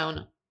 and the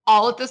phone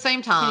all at the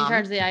same time. Can you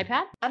charge the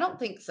iPad? I don't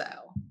think so.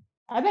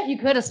 I bet you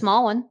could, a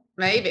small one.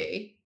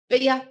 Maybe.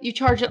 But yeah, you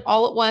charge it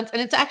all at once.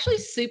 And it's actually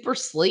super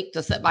sleek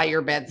to sit by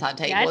your bedside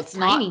table. Yeah, it's it's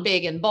not tiny.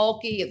 big and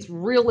bulky. It's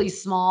really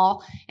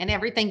small and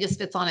everything just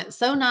fits on it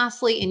so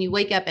nicely. And you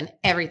wake up and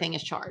everything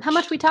is charged. How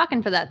much we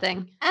talking for that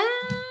thing?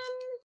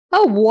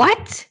 Oh,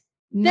 what?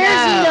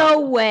 There's no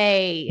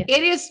way.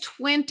 It is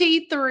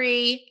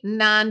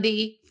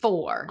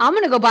 $23.94. I'm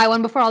going to go buy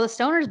one before all the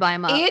stoners buy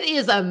them up. It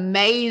is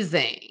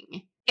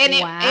amazing. And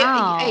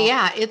Wow.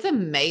 it's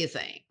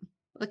amazing.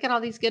 Look at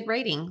all these good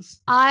ratings.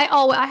 I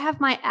have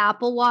my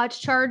Apple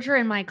Watch charger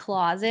in my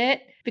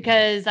closet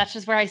because that's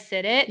just where I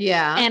sit it.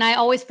 Yeah. And I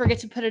always forget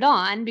to put it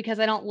on because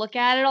I don't look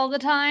at it all the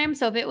time.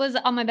 So if it was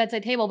on my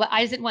bedside table, but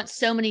I just didn't want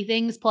so many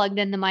things plugged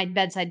into my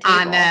bedside table.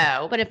 I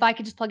know. But if I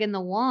could just plug in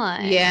the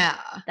one. Yeah.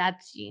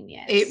 That's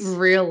genius. It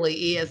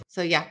really is.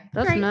 So yeah.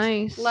 That's great.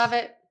 nice. Love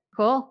it.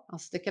 Cool. I'll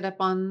stick it up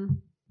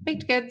on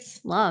Baked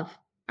Goods. Love.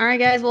 All right,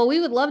 guys. Well,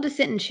 we would love to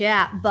sit and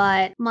chat,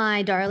 but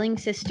my darling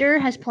sister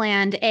has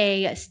planned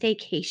a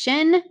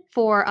staycation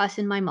for us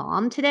and my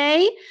mom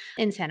today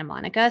in Santa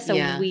Monica. So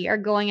Yeah. we are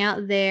going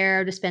out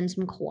there to spend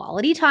some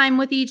quality time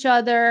with each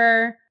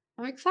other.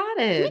 I'm Me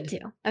excited. too.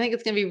 I think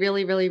it's going to be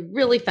really, really,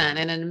 really fun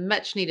and a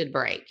much needed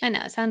break. I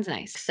know. It sounds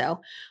nice.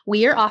 So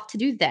we are off to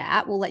do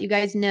that. We'll let you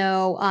guys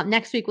know.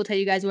 Next week, we'll tell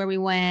you guys where we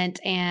went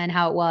and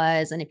how it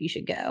was and if you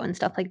should go and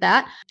stuff like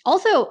that.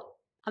 Also,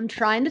 I'm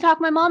trying to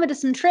talk my mom into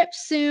some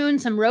trips soon,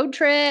 some road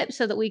trips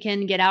so that we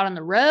can get out on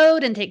the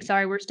road and take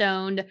Sorry We're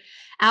Stoned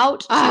out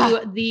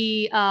to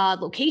the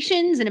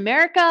locations in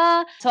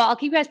America. So I'll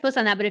keep you guys posted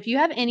on that. But if you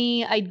have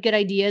any good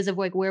ideas of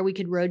like where we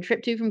could road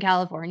trip to from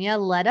California,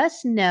 let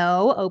us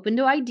know. Open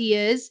to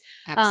ideas.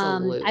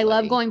 Absolutely. I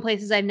love going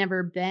places I've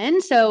never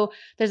been. So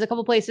there's a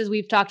couple places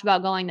we've talked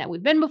about going that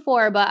we've been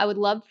before, but I would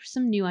love for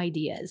some new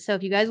ideas. So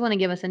if you guys want to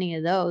give us any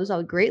of those, I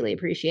would greatly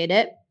appreciate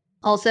it.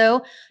 Also,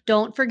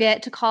 don't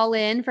forget to call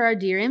in for our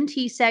Dear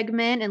MT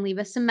segment and leave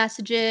us some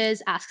messages,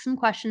 ask some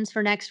questions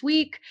for next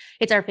week.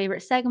 It's our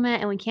favorite segment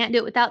and we can't do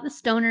it without the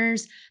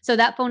stoners. So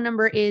that phone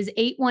number is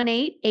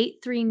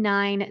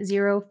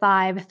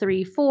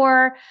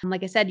 818-839-0534.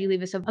 Like I said, you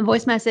leave us a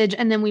voice message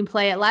and then we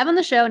play it live on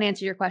the show and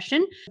answer your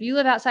question. If you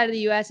live outside of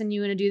the US and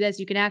you want to do this,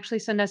 you can actually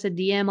send us a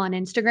DM on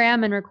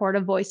Instagram and record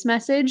a voice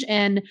message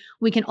and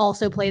we can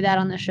also play that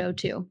on the show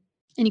too.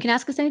 And you can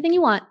ask us anything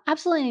you want.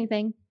 Absolutely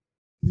anything.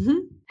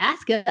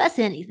 Ask us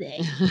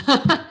anything.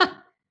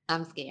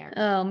 I'm scared.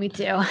 Oh, me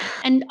too.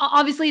 And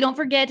obviously, don't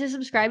forget to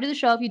subscribe to the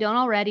show if you don't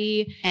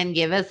already. And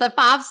give us a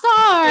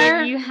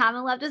 5-star. If you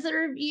haven't left us a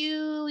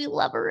review, we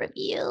love a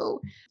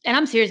review. And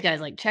I'm serious, guys.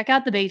 Like, check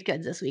out the baked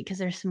goods this week because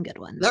there's some good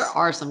ones. There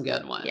are some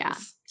good ones. Yeah.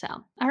 So,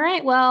 all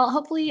right. Well,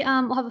 hopefully,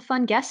 we'll have a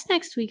fun guest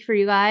next week for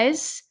you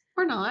guys.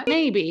 Or not.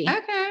 Maybe. Okay.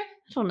 I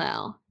don't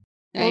know.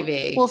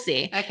 Maybe. We'll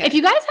see. Okay. If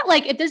you guys have,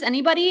 like, if there's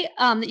anybody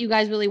that you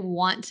guys really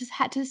want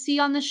to see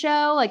on the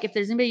show, like if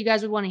there's anybody you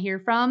guys would want to hear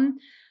from,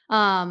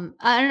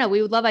 I don't know.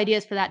 We would love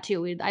ideas for that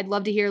too. I'd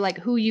love to hear like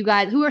who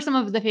are some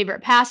of the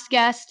favorite past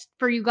guests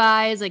for you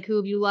guys, like who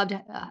have you loved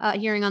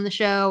hearing on the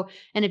show,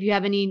 and if you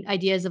have any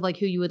ideas of like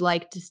who you would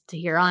like to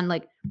hear on,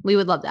 like We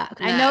would love that.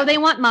 I know they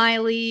want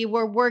Miley.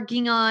 We're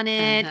working on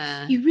it.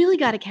 You really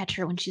got to catch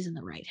her when she's in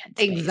the right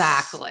headspace.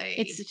 Exactly.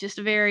 It's just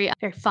a very,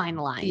 very fine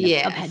line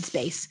of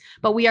headspace.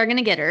 But we are going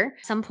to get her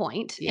at some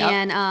point. Yep.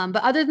 And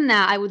but other than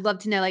that, I would love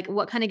to know, like,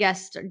 what kind of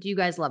guests do you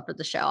guys love for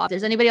the show? If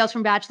there's anybody else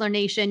from Bachelor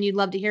Nation you'd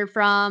love to hear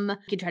from, you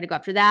can try to go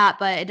after that.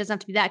 But it doesn't have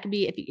to be that. It could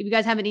be if you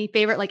guys have any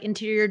favorite like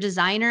interior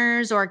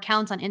designers or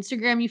accounts on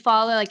Instagram you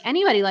follow, like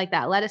anybody like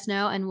that, let us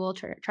know and we'll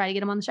try to get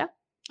them on the show.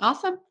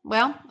 Awesome.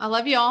 Well, I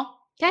love you all.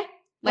 Okay.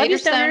 Later,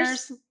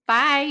 stoners.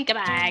 Bye.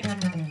 Goodbye.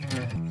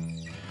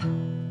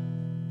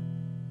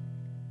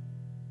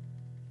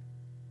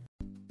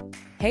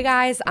 Hey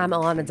guys, I'm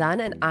Alana Dunn,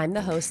 and I'm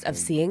the host of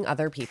Seeing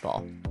Other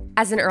People.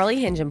 As an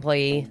early Hinge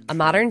employee, a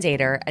modern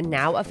dater, and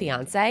now a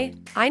fiance,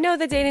 I know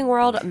the dating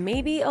world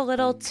maybe a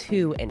little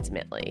too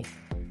intimately.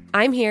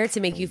 I'm here to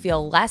make you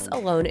feel less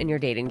alone in your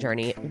dating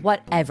journey,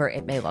 whatever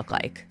it may look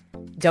like.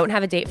 Don't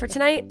have a date for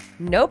tonight?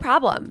 No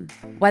problem.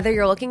 Whether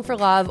you're looking for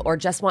love or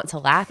just want to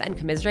laugh and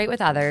commiserate with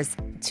others,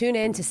 tune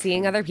in to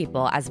Seeing Other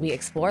People as we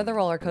explore the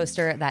roller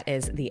coaster that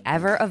is the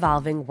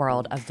ever-evolving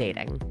world of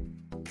dating.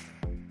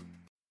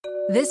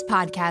 This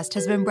podcast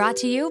has been brought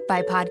to you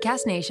by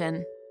Podcast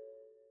Nation.